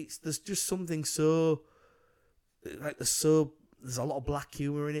it's there's just something so like there's a lot of black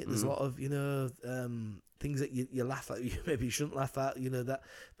humor in it. There's a lot of, you know, things that you laugh at, you maybe shouldn't laugh at, you know,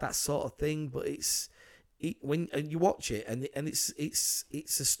 that sort of thing. But when you watch it, and it's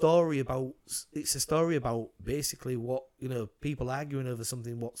a story about basically what, you know, people arguing over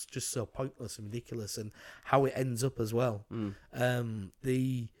something what's just so pointless and ridiculous, and how it ends up as well.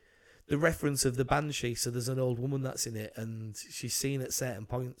 The reference of the banshee. So there's an old woman that's in it, and she's seen at certain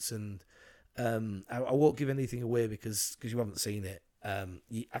points, and I won't give anything away because you haven't seen it.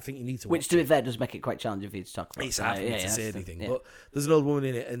 I think you need to. Which, to be fair, does make it quite challenging for you to talk about. It's hard for me to say anything, but there's an old woman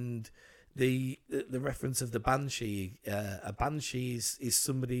in it, and the reference of the banshee. A banshee is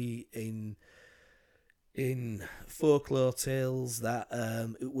somebody in folklore tales that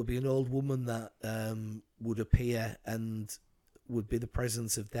it would be an old woman that would appear and would be the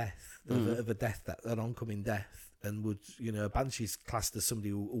presence of death, of a death, an oncoming death, and would, you know, a banshee's classed as somebody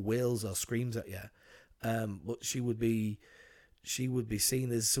who wails or screams at you, but she would be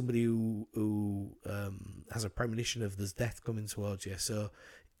seen as somebody who has a premonition of there's death coming towards you. So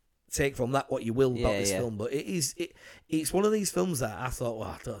take from that what you will about this film, but it's one of these films that I thought, well,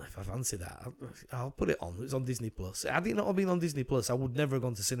 I don't know if I fancy that. I'll put it on. It's on Disney Plus. Had it not have been on Disney Plus, I would never have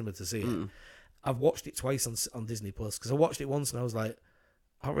gone to cinema to see it. I've watched it twice on Disney Plus, because I watched it once and I was like,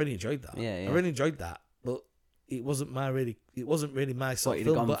 I really enjoyed that. I really enjoyed that, but it wasn't really my sort of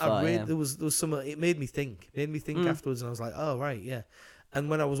film. But there was some. It made me think. Afterwards, and I was like, oh right, yeah. And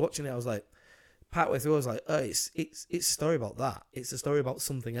when I was watching it, I was like, partway through, I was like, oh, it's a story about that. It's a story about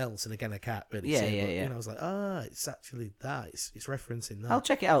something else. And again, I can't really say. But, and I was like, it's actually that. It's referencing that. I'll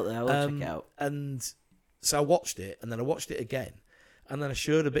check it out then. I will check it out. And so I watched it, and then I watched it again. And then I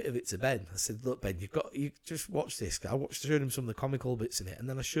showed a bit of it to Ben. I said, look, Ben, you just watch this. Showed him some of the comical bits in it. And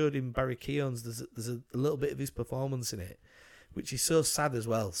then I showed him Barry Keoghan's, there's a little bit of his performance in it, which is so sad as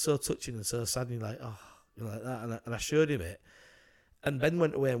well. So touching and so sad. And you're like, oh, you know, like that. And I showed him it. And Ben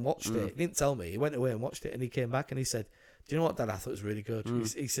went away and watched it. He didn't tell me. He went away and watched it. And he came back and he said, do you know what, Dad? I thought it was really good.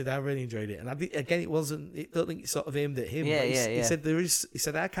 He said, I really enjoyed it. And I don't think it sort of aimed at him. Yeah, but yeah, he said, he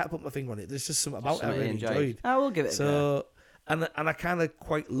said, I can't put my finger on it. There's just something about it I really enjoyed. I will give it a go. And I kind of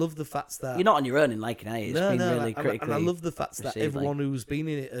quite love the fact that... You're not on your own in liking it. It's been really critically and I love the fact that everyone like... who's been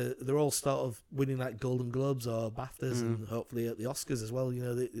in it, they're all sort of winning like Golden Globes or BAFTAs and hopefully at the Oscars as well. You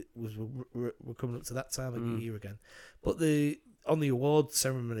know, we're coming up to that time of the year again. But on the award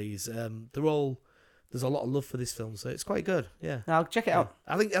ceremonies, there's a lot of love for this film, so it's quite good. Yeah, I'll check it out.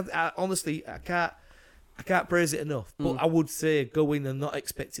 I think honestly, I can't praise it enough. But I would say go in and not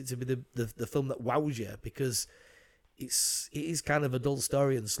expect it to be the film that wows you, because it is kind of a dull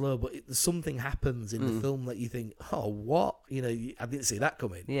story and slow, but something happens in the film that you think, oh, what? You know, I didn't see that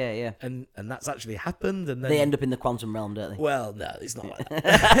coming. Yeah, yeah. And that's actually happened. And then they end up in the quantum realm, don't they? Well, no, it's not like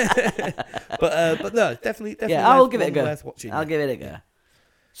that. but no, definitely. Yeah, I'll give it a go. Worth watching. I'll give it a go.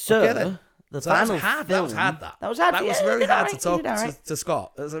 So, okay, the final film. That was hard. That was very hard to talk to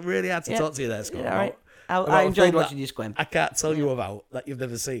Scott. It was really hard to talk to you there, Scott. All right. I enjoyed watching you squirm. I can't tell you about that you've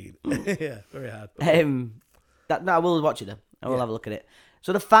never seen. Yeah, very hard. I will watch it though. I will have a look at it.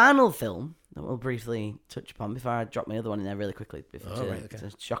 So the final film that we'll briefly touch upon before I drop my other one in there really quickly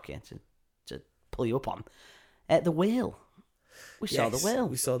to shock you, to pull you up on. The Whale. We saw The Whale.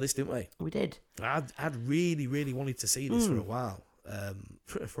 We saw this, didn't we? We did. I'd really, really wanted to see this for a while.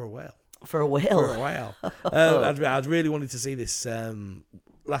 For a while. For a whale. I'd really wanted to see this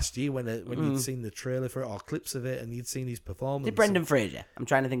last year when you'd seen the trailer for it or clips of it and you'd seen his performance. Is it Brendan Fraser? I'm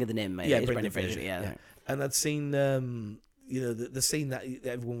trying to think of the name, mate. Yeah, it's Brendan Fraser. Yeah. Right. And I'd seen the scene that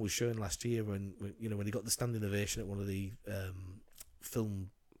everyone was showing last year when he got the standing ovation at one of the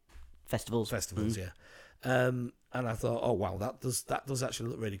film festivals. Yeah. And I thought, oh wow, that does actually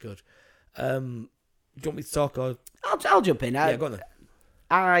look really good. Do you want me to talk or? I'll jump in. Yeah, go on then.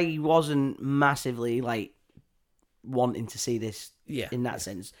 I wasn't massively wanting to see this in that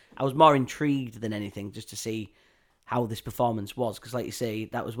sense. I was more intrigued than anything just to see how this performance was, because like you say,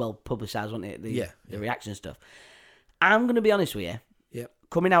 that was well publicised, wasn't it? The reaction stuff. I'm going to be honest with you. Yeah.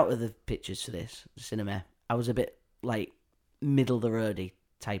 Coming out of the pictures for this, the cinema, I was a bit middle of the roady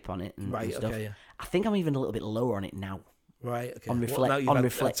type on it and stuff. Okay, yeah. I think I'm even a little bit lower on it now. Right, okay. On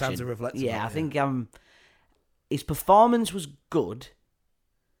reflection. Time to reflect. Yeah, I think his performance was good,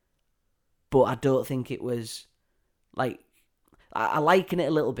 but I don't think it was I liken it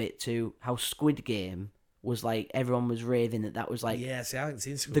a little bit to how Squid Game was everyone was raving that was I haven't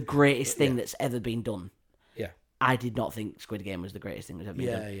seen Squid the greatest thing that's ever been done. Yeah. I did not think Squid Game was the greatest thing that's ever been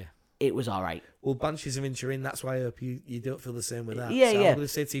done. Yeah. It was all right. Well, Banshees of Inisherin, that's why I hope you don't feel the same with that. Yeah, so yeah. I'm going to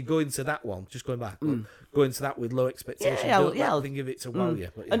say to you, go into that one, just going back, go into that with low expectations. Don't think of it to wow you.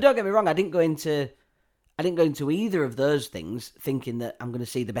 But And don't get me wrong, I didn't go into either of those things thinking that I'm going to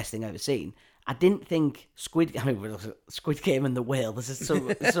see the best thing I've ever seen. I didn't think Squid Game and The Whale. There's a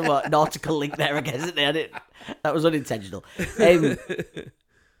somewhat nautical link there, I guess, isn't there? That was unintentional. I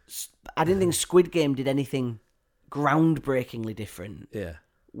didn't think Squid Game did anything groundbreakingly different. Yeah.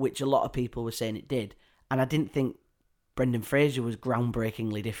 Which a lot of people were saying it did. And I didn't think Brendan Fraser was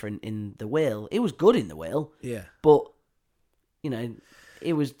groundbreakingly different in The Whale. It was good in The Whale. Yeah. But,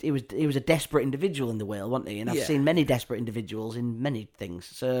 it was a desperate individual in The Whale, wasn't he? And I've seen many desperate individuals in many things.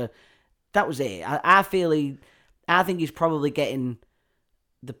 So that was it. I think he's probably getting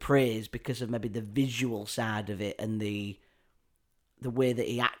the praise because of maybe the visual side of it and the way that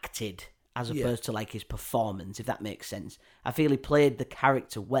he acted as opposed to his performance, if that makes sense. I feel he played the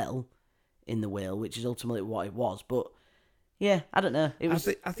character well in The Whale, which is ultimately what it was. But yeah, I don't know. It was.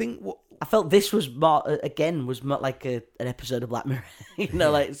 I think what I felt this was more like an episode of Black Mirror.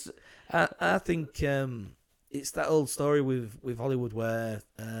 I think it's that old story with Hollywood where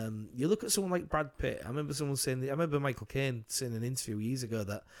you look at someone like Brad Pitt. I remember Michael Caine saying in an interview years ago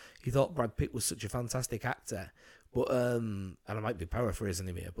that he thought Brad Pitt was such a fantastic actor. But and I might be paraphrasing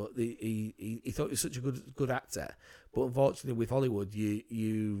him here, but he thought he was such a good actor. But unfortunately, with Hollywood,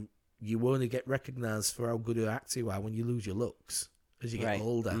 you only get recognised for how good an actor you are when you lose your looks as you get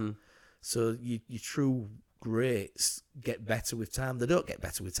older. So your true greats get better with time. They don't get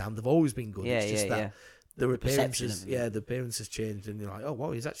better with time. They've always been good. It's just that their appearances, the appearance has changed, and you're like, oh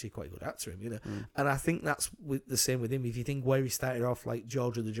wow, he's actually quite a good actor, And I think that's the same with him. If you think where he started off, like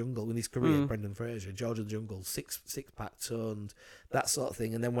George of the Jungle in his career, Brendan Fraser, George of the Jungle, six pack toned, that sort of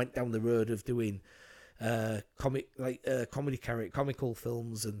thing, and then went down the road of doing comical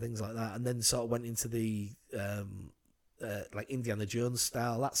films and things like that, and then sort of went into the like Indiana Jones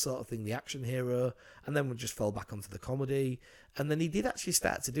style, that sort of thing, the action hero, and then we just fell back onto the comedy, and then he did actually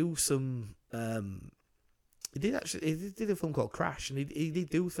start to do some. He did a film called Crash, and he did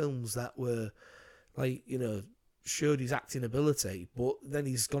do films that were showed his acting ability, but then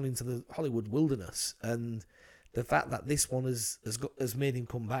he's gone into the Hollywood wilderness, and the fact that this one has made him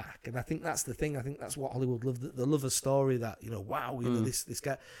come back, and I think that's the thing. I think that's what Hollywood love. They love a story that, wow, this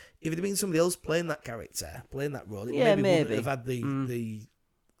guy. If it had been somebody else playing that character, playing that role, it maybe wouldn't have had the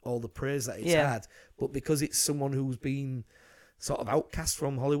all the praise that it's had. But because it's someone who's been sort of outcast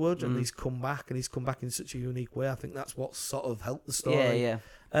from Hollywood, and he's come back in such a unique way, I think that's what sort of helped the story.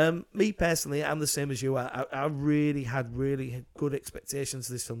 Me personally, I'm the same as you. I really had good expectations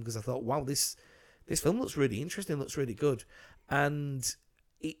for this film, because I thought, wow, this film looks really interesting, looks really good, and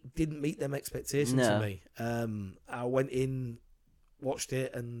it didn't meet them expectations for me. I went in, watched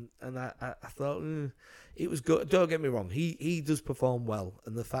it, and I thought it was good. Don't get me wrong, he does perform well,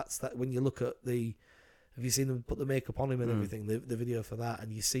 and the fact that when you look at have you seen them put the makeup on him and everything, the video for that,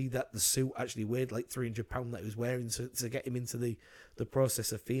 and you see that the suit actually weighed like £300 that he was wearing to get him into the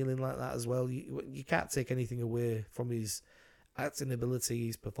process of feeling like that as well. You can't take anything away from his acting ability,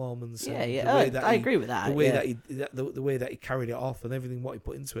 his performance. I agree with that. The way that he carried it off, and everything what he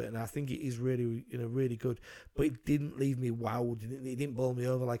put into it, and I think it is really, really good. But it didn't leave me wowed. It didn't bowl me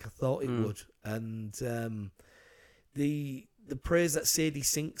over like I thought it would. And the praise that Sadie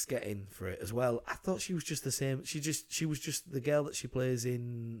Sink's getting for it as well, I thought she was just the same. She was just the girl that she plays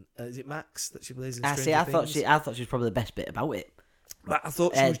in. Is it Max that she plays in? I thought she was probably the best bit about it. But I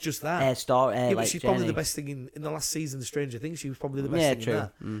thought she was just that. But she's probably the best thing in the last season of Stranger Things. She was probably the best thing in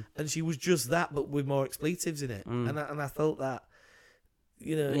that. And she was just that, but with more expletives in it. And I felt that,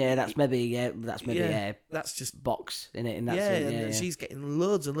 that's maybe that's just box in it. In that scene. And she's getting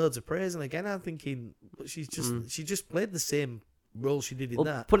loads and loads of praise. And again, I'm thinking, but she just played the same role she did in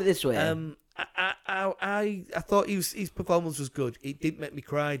that. Put it this way. I thought his performance was good. It didn't make me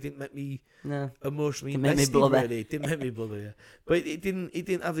cry. It didn't make me emotionally invested. Really. It didn't make me blubber. Yeah. But it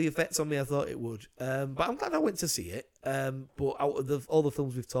didn't have the effects on me I thought it would. But I'm glad I went to see it. But out of all the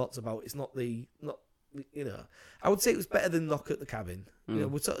films we've talked about, it's not I would say it was better than Knock at the Cabin.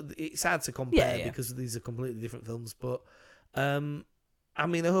 It's hard to compare because these are completely different films. But I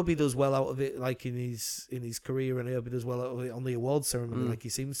mean, I hope he does well out of it, like in his career, and I hope he does well out of it on the awards ceremony, like he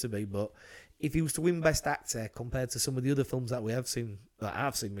seems to be. But if he was to win Best Actor compared to some of the other films that I've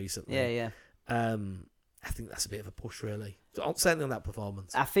seen recently, I think that's a bit of a push, really. Certainly on that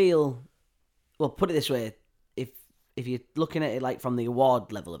performance. I feel, well, put it this way: if you're looking at it like from the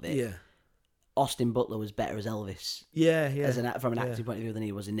award level of it, Austin Butler was better as Elvis. From an acting point of view than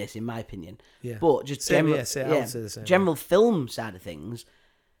he was in this, in my opinion. Yeah. But just general film side of things,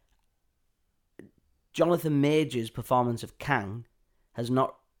 Jonathan Major's performance of Kang has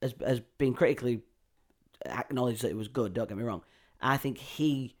been critically acknowledged that it was good. Don't get me wrong. I think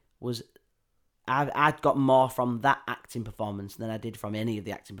he was. I got more from that acting performance than I did from any of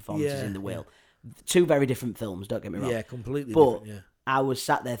the acting performances in The Whale. Two very different films. Don't get me wrong. Yeah, completely different. Yeah. I was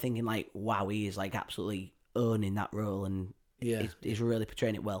sat there thinking, like, wow, he is like absolutely owning that role, and he's really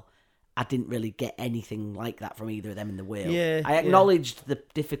portraying it well. I didn't really get anything like that from either of them in The Whale. Yeah, I acknowledged the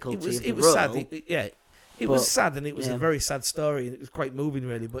difficulty of the role. Sad. It was sad, and it was a very sad story, and it was quite moving,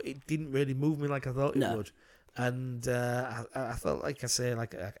 really. But it didn't really move me like I thought it would. And I felt like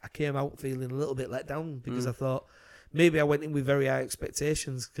I came out feeling a little bit let down because I thought maybe I went in with very high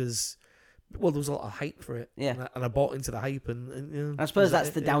expectations because. Well, there was a lot of hype for it, and I bought into the hype, and I suppose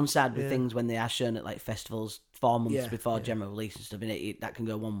that's the downside with things when they are shown at like festivals 4 months before general release and stuff. That can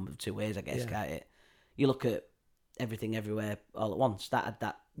go one of two ways, I guess, can't it? You look at Everything Everywhere All at Once. That had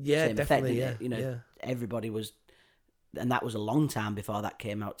that same effect, didn't it? Everybody was, and that was a long time before that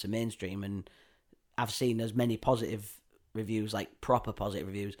came out to mainstream. And I've seen as many positive reviews, like proper positive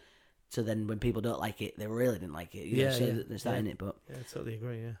reviews. So then when people don't like it, they really didn't like it. You know, there's that in it. But I totally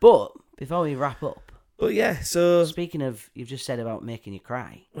agree, But before we wrap up... But so... Speaking of, you've just said about making you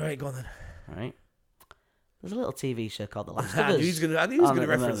cry. Right, go on then. All right. There's a little TV show called The Last of I Us. knew he was going to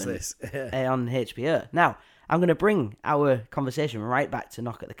reference this. On HBO. Now, I'm going to bring our conversation right back to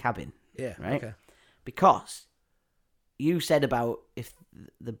Knock at the Cabin. Yeah, right? Okay. Because you said about if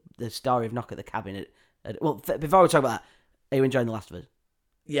the story of Knock at the Cabin... before we talk about that, are you enjoying The Last of Us?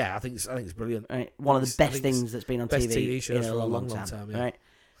 Yeah, I think it's brilliant. Right. One of the best things that's been on TV shows in for a long time. Yeah. Right?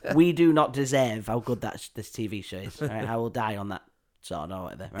 We do not deserve how good this TV show is. Right? I will die on that sword or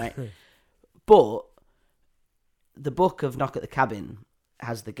whatever. Right? But the book of Knock at the Cabin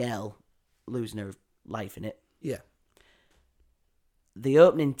has the girl losing her life in it. Yeah. The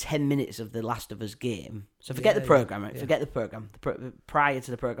opening 10 minutes of the Last of Us game. So forget the program. Right? Yeah. Forget the program. Prior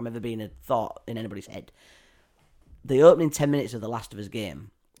to the program ever being a thought in anybody's head. The opening 10 minutes of the Last of Us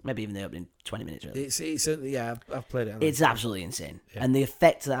game, maybe even the opening 20 minutes, really. It's certainly, I've played it. It's absolutely insane. Yeah. And the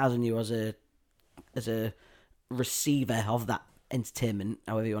effect that has on you as a receiver of that entertainment,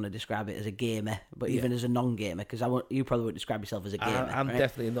 however you want to describe it, as a gamer, but even as a non-gamer, because you probably would describe yourself as a gamer. I'm right?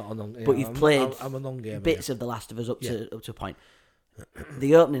 definitely not a non-gamer. But you've played I'm a non-gamer. Bits of The Last of Us up to a point.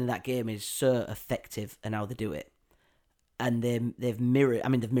 The opening of that game is so effective in how they do it, and they've mirrored. I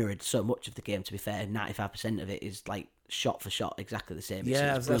mean, they've mirrored so much of the game. To be fair, 95% of it is like shot for shot, exactly the same.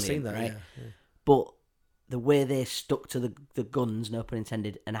 Yeah, it's I've seen that. right? Yeah. But the way they stuck to the guns, no pun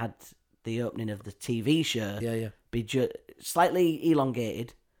intended, and had the opening of the TV show be slightly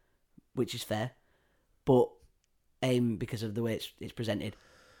elongated, which is fair, but because of the way it's presented.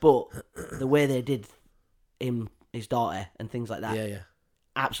 But the way they did his daughter and things like that,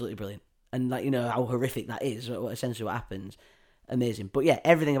 absolutely brilliant. And like, you know how horrific that is, essentially what happens, amazing. But yeah,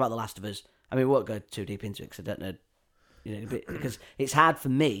 everything about The Last of Us. I mean, we won't go too deep into it because I don't know, because it's hard for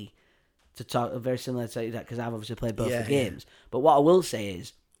me to talk very similar to that because I've obviously played both the games. But what I will say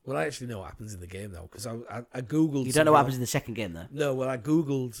is, well, I actually know what happens in the game though, because I googled. You don't know what happens in the second game though. No, well, I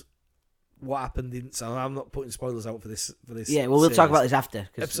googled what happened in. So I'm not putting spoilers out for this. Yeah, well, we'll talk about this after.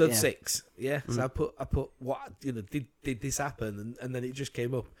 Episode 6. Yeah, so I put what did this happen, and then it just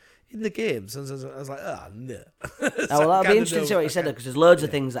came up in the game. So I was like, no. So well, I'll be interested to see what you said because there's loads of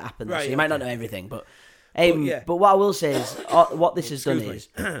things that happen. Right, so you might not know everything, but what I will say is what this has done is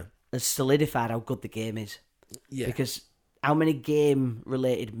has solidified how good the game is. Yeah, because how many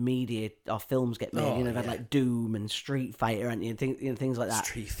game-related media or films get made? You've had like Doom and Street Fighter, and things like that.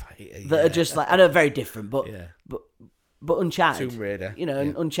 Street Fighter, that are just like, I know, very different, but Uncharted, Tomb Raider,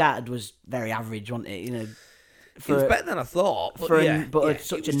 Uncharted was very average, wasn't it? It was better than I thought, but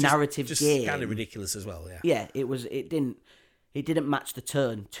such a narrative game, kind of ridiculous as well. Yeah, it was. It didn't match the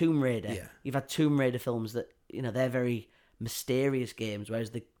tone. Tomb Raider. Yeah. You've had Tomb Raider films that they're very mysterious games,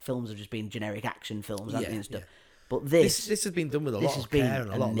 whereas the films have just been generic action films, and stuff. Yeah. But this has been done with a lot of care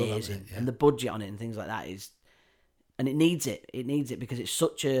and a lot of amazing, and the budget on it and things like that and it needs it. It needs it because it's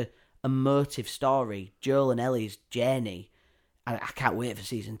such a emotive story. Joel and Ellie's journey. I can't wait for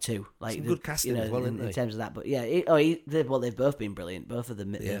season 2. Like some good casting as well, in terms of that. But yeah, they've both been brilliant. Both of the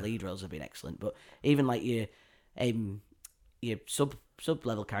lead roles have been excellent. But even like your sub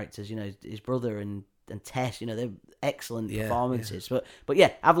level characters, his brother and Tess, they're excellent performances. Yeah. But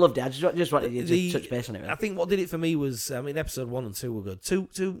yeah, I've loved it. I just wanted you to touch base on it. Really. I think what did it for me was, episode 1 and 2 were good.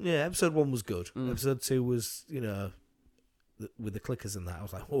 Episode 1 was good. Episode 2 was, with the clickers and that, I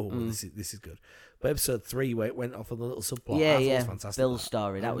was like, this is good. But episode 3, where it went off on the little subplot, I thought it was fantastic. Bill's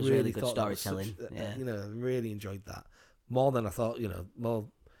story, that was really good storytelling. Really enjoyed that more than I thought. More.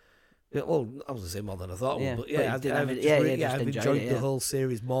 Yeah, well, I was going to say more than I thought I would, but I've enjoyed the whole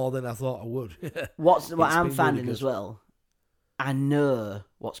series more than I thought I would. What I'm finding really as well, I know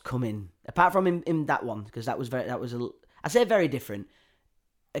what's coming. Apart from in that one, because I say very different.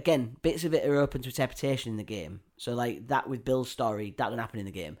 Again, bits of it are open to interpretation in the game. So like that with Bill's story, that didn't happen in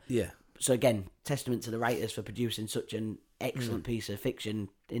the game. Yeah. So again, testament to the writers for producing such an excellent piece of fiction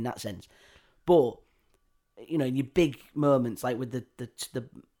in that sense. But in your big moments, like with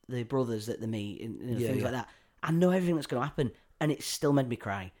the brothers that they meet and things like that, I know everything that's going to happen, and it still made me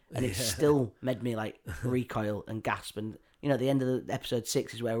cry, and it still made me like recoil and gasp. And the end of the episode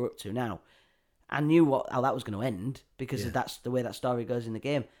 6 is where we're up to now. I knew how that was going to end because that's the way that story goes in the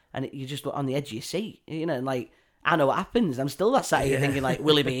game, and you're just on the edge of your seat, and like I know what happens. I'm still that sat here thinking like,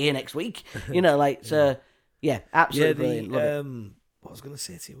 will he be here next week? Absolutely brilliant. Love it. What was I going to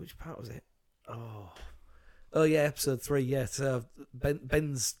say to you? Which part was it? Oh yeah, episode 3. Yeah, so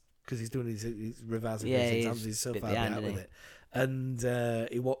Ben's, because he's doing his revising his exams, he's so far behind with it, and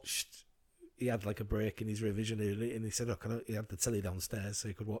he had like a break in his revision, and he said, he had the telly downstairs so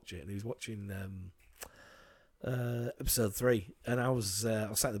he could watch it, and he was watching episode 3, and I was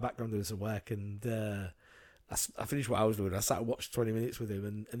sat in the background doing some work, and I finished what I was doing. I sat and watched 20 minutes with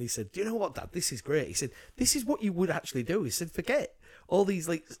him, and he said, "Do you know what, Dad? This is great." He said, "This is what you would actually do." He said, "Forget all these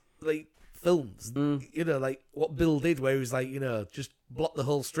like films, like what Bill did, where he was like, just block the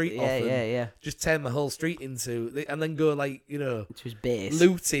whole street off, and just turn the whole street into, and then go like, to his base,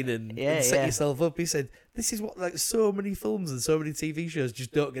 looting and set yourself up." He said, "This is what like so many films and so many TV shows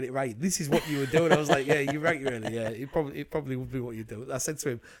just don't get it right. This is what you would do." And I was like, "Yeah, you're right, really. Yeah, it probably would be what you do." I said to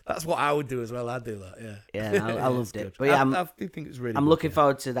him, "That's what I would do as well. I'd do that." Yeah, I loved it. But I think it's really. I'm looking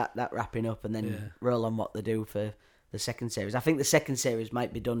forward to that wrapping up and then roll on what they do for the second series. I think the second series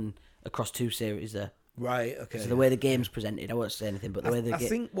might be done across 2 series there. Right, okay. So the way the game's presented, I won't say anything, but the way I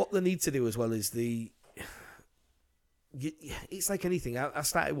think what they need to do as well is it's like anything. I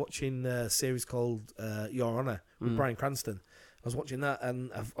started watching a series called Your Honor with Bryan Cranston. I was watching that,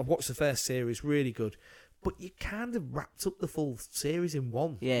 and I've watched the first series, really good. But you kind of wrapped up the full series in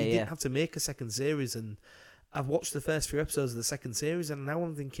one. Yeah, you didn't have to make a second series, and I've watched the first few episodes of the second series, and now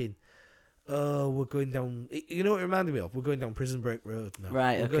I'm thinking, oh, we're going down. You know what it reminded me of? We're going down Prison Break Road now.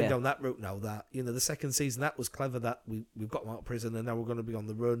 Right, We're okay. going down that route now. That the second season, that was clever. That we've got them out of prison, and now we're going to be on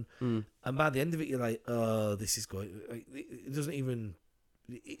the run. And by the end of it, you're like, oh, this is going. It doesn't even.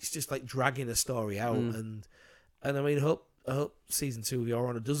 It's just like dragging a story out, and I mean, I hope season 2 of Your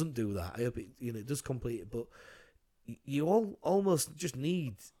Honor doesn't do that. I hope it does complete it, but you almost just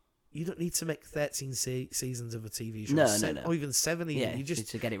need. You don't need to make 13 seasons of a TV show, no. or even 7. Yeah, you just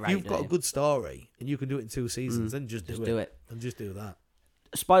to get it right. you've got a good story and you can do it in 2 seasons. Then just do it, and just do that.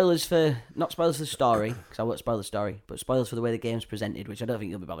 Spoilers for not spoilers for the story because I won't spoil the story, but spoilers for the way the game's presented, which I don't think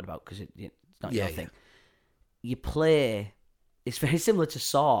you'll be bothered about because it's not your thing. You play. It's very similar to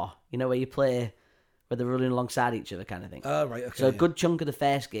Saw, where you play where they're running alongside each other, kind of thing. Oh, right. Okay. So a good chunk of the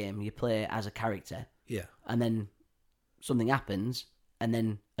first game you play as a character. Yeah. And then something happens. And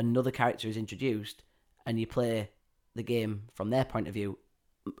then another character is introduced, and you play the game from their point of view,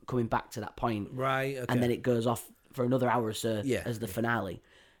 coming back to that point. Right. Okay. And then it goes off for another hour or so as the finale.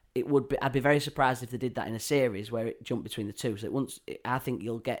 It would be. I'd be very surprised if they did that in a series where it jumped between the two. So I think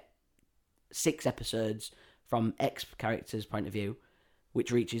you'll get 6 episodes from X character's point of view,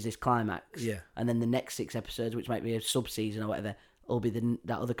 which reaches this climax. Yeah. And then the next 6 episodes, which might be a sub-season or whatever, will be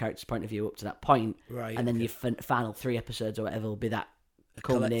that other character's point of view up to that point. Right. And then your final 3 episodes or whatever will be that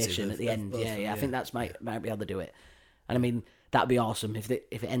culmination at the end. I think that's might be how they do it. And I mean, that'd be awesome if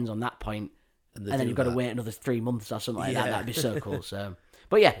it ends on that point, and then you've got to wait another 3 months or something like that. That'd be so cool. So,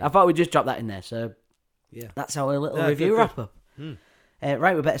 but yeah, I thought we'd just drop that in there. So that's our little review wrap up.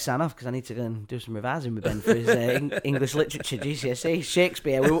 Right, we better sign off because I need to go and do some revising with Ben for his English literature GCSE.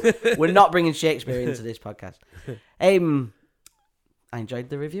 Shakespeare. We're not bringing Shakespeare into this podcast. I enjoyed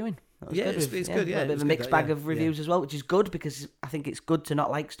the reviewing. It's good. Yeah, a bit of a mixed bag of reviews as well, which is good because I think it's good to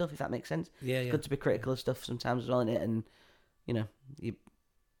not like stuff, if that makes sense. It's good to be critical of stuff sometimes as well, isn't it? And you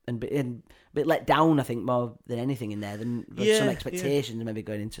a bit let down, I think, more than anything in there than some expectations maybe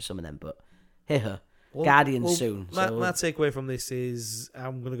going into some of them. But hey-ho. Guardians soon. My takeaway from this is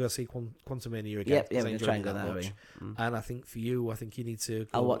I'm going to go see Quantumania again. Yeah, we're going to try and go that way. And I think for you, you need to.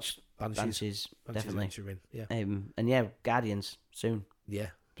 I'll watch Banshees definitely. Yeah. And Guardians soon. Yeah.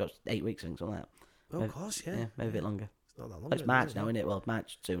 Just 8 weeks, I think, something like that. Oh, of course, yeah. Maybe a bit longer. It's not that long. It's March now, isn't it? Well,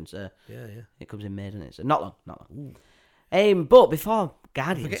 March soon, so yeah. It comes in May, doesn't it? So not long. But before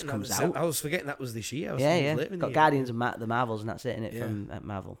Guardians comes out, I was forgetting that was this year. Got Guardians and the Marvels, and that's it, innit? From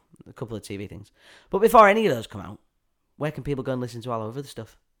Marvel, a couple of TV things. But before any of those come out, where can people go and listen to all of the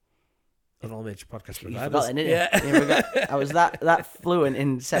stuff? On all major podcast You providers. forgot then, didn't you? I was that fluent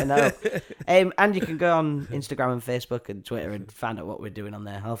in setting that up. And you can go on Instagram and Facebook and Twitter and find out what we're doing on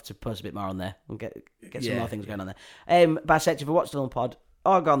there. I'll have to post a bit more on there. We'll get some more things going on there. By searching for Watch the Film Pod,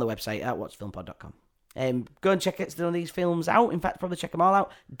 or go on the website at watchfilmpod.com. Go and check some of these films out. In fact, probably check them all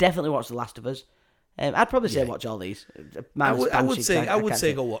out. Definitely watch The Last of Us. I'd probably say watch all these. I would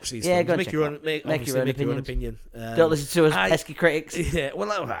say go watch these. Yeah, films. go make your own opinion. Don't listen to us pesky critics. Yeah, well,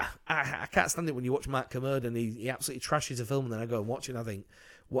 I can't stand it when you watch Matt Kermode and he absolutely trashes a film, and then I go and watch it and I think,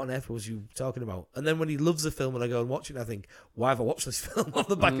 what on earth was you talking about? And then when he loves a film and I go and watch it, I think, why have I watched this film off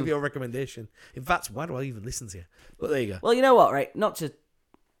the back of your recommendation? In fact, why do I even listen to you? But there you go. Well, you know what, right? Not to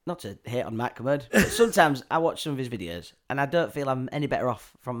hate on Matt Kermode, but sometimes I watch some of his videos and I don't feel I'm any better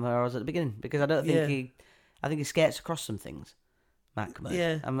off from where I was at the beginning because I don't think I think he skates across some things. Matt Kermode.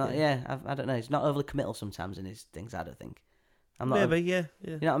 Yeah. I'm not. Yeah, I don't know. He's not overly committal sometimes in his things. I don't think. I'm not. Maybe, yeah.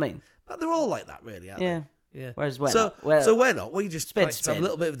 You know what I mean? But they're all like that, really, aren't they? Yeah. Whereas we're so we're not. We just spin. have a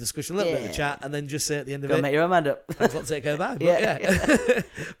little bit of a discussion, a little bit of a chat, and then just say at the end of go it, make your own mind up. Thanks a lot, take care, bye. But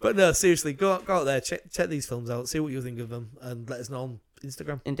but no, seriously, go out there, check these films out, see what you think of them, and let us know on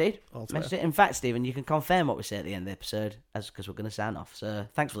Instagram. Indeed. Or Twitter. In fact, Stephen, you can confirm what we say at the end of the episode, because we're going to sign off. So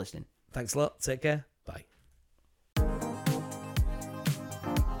thanks for listening. Thanks a lot. Take care.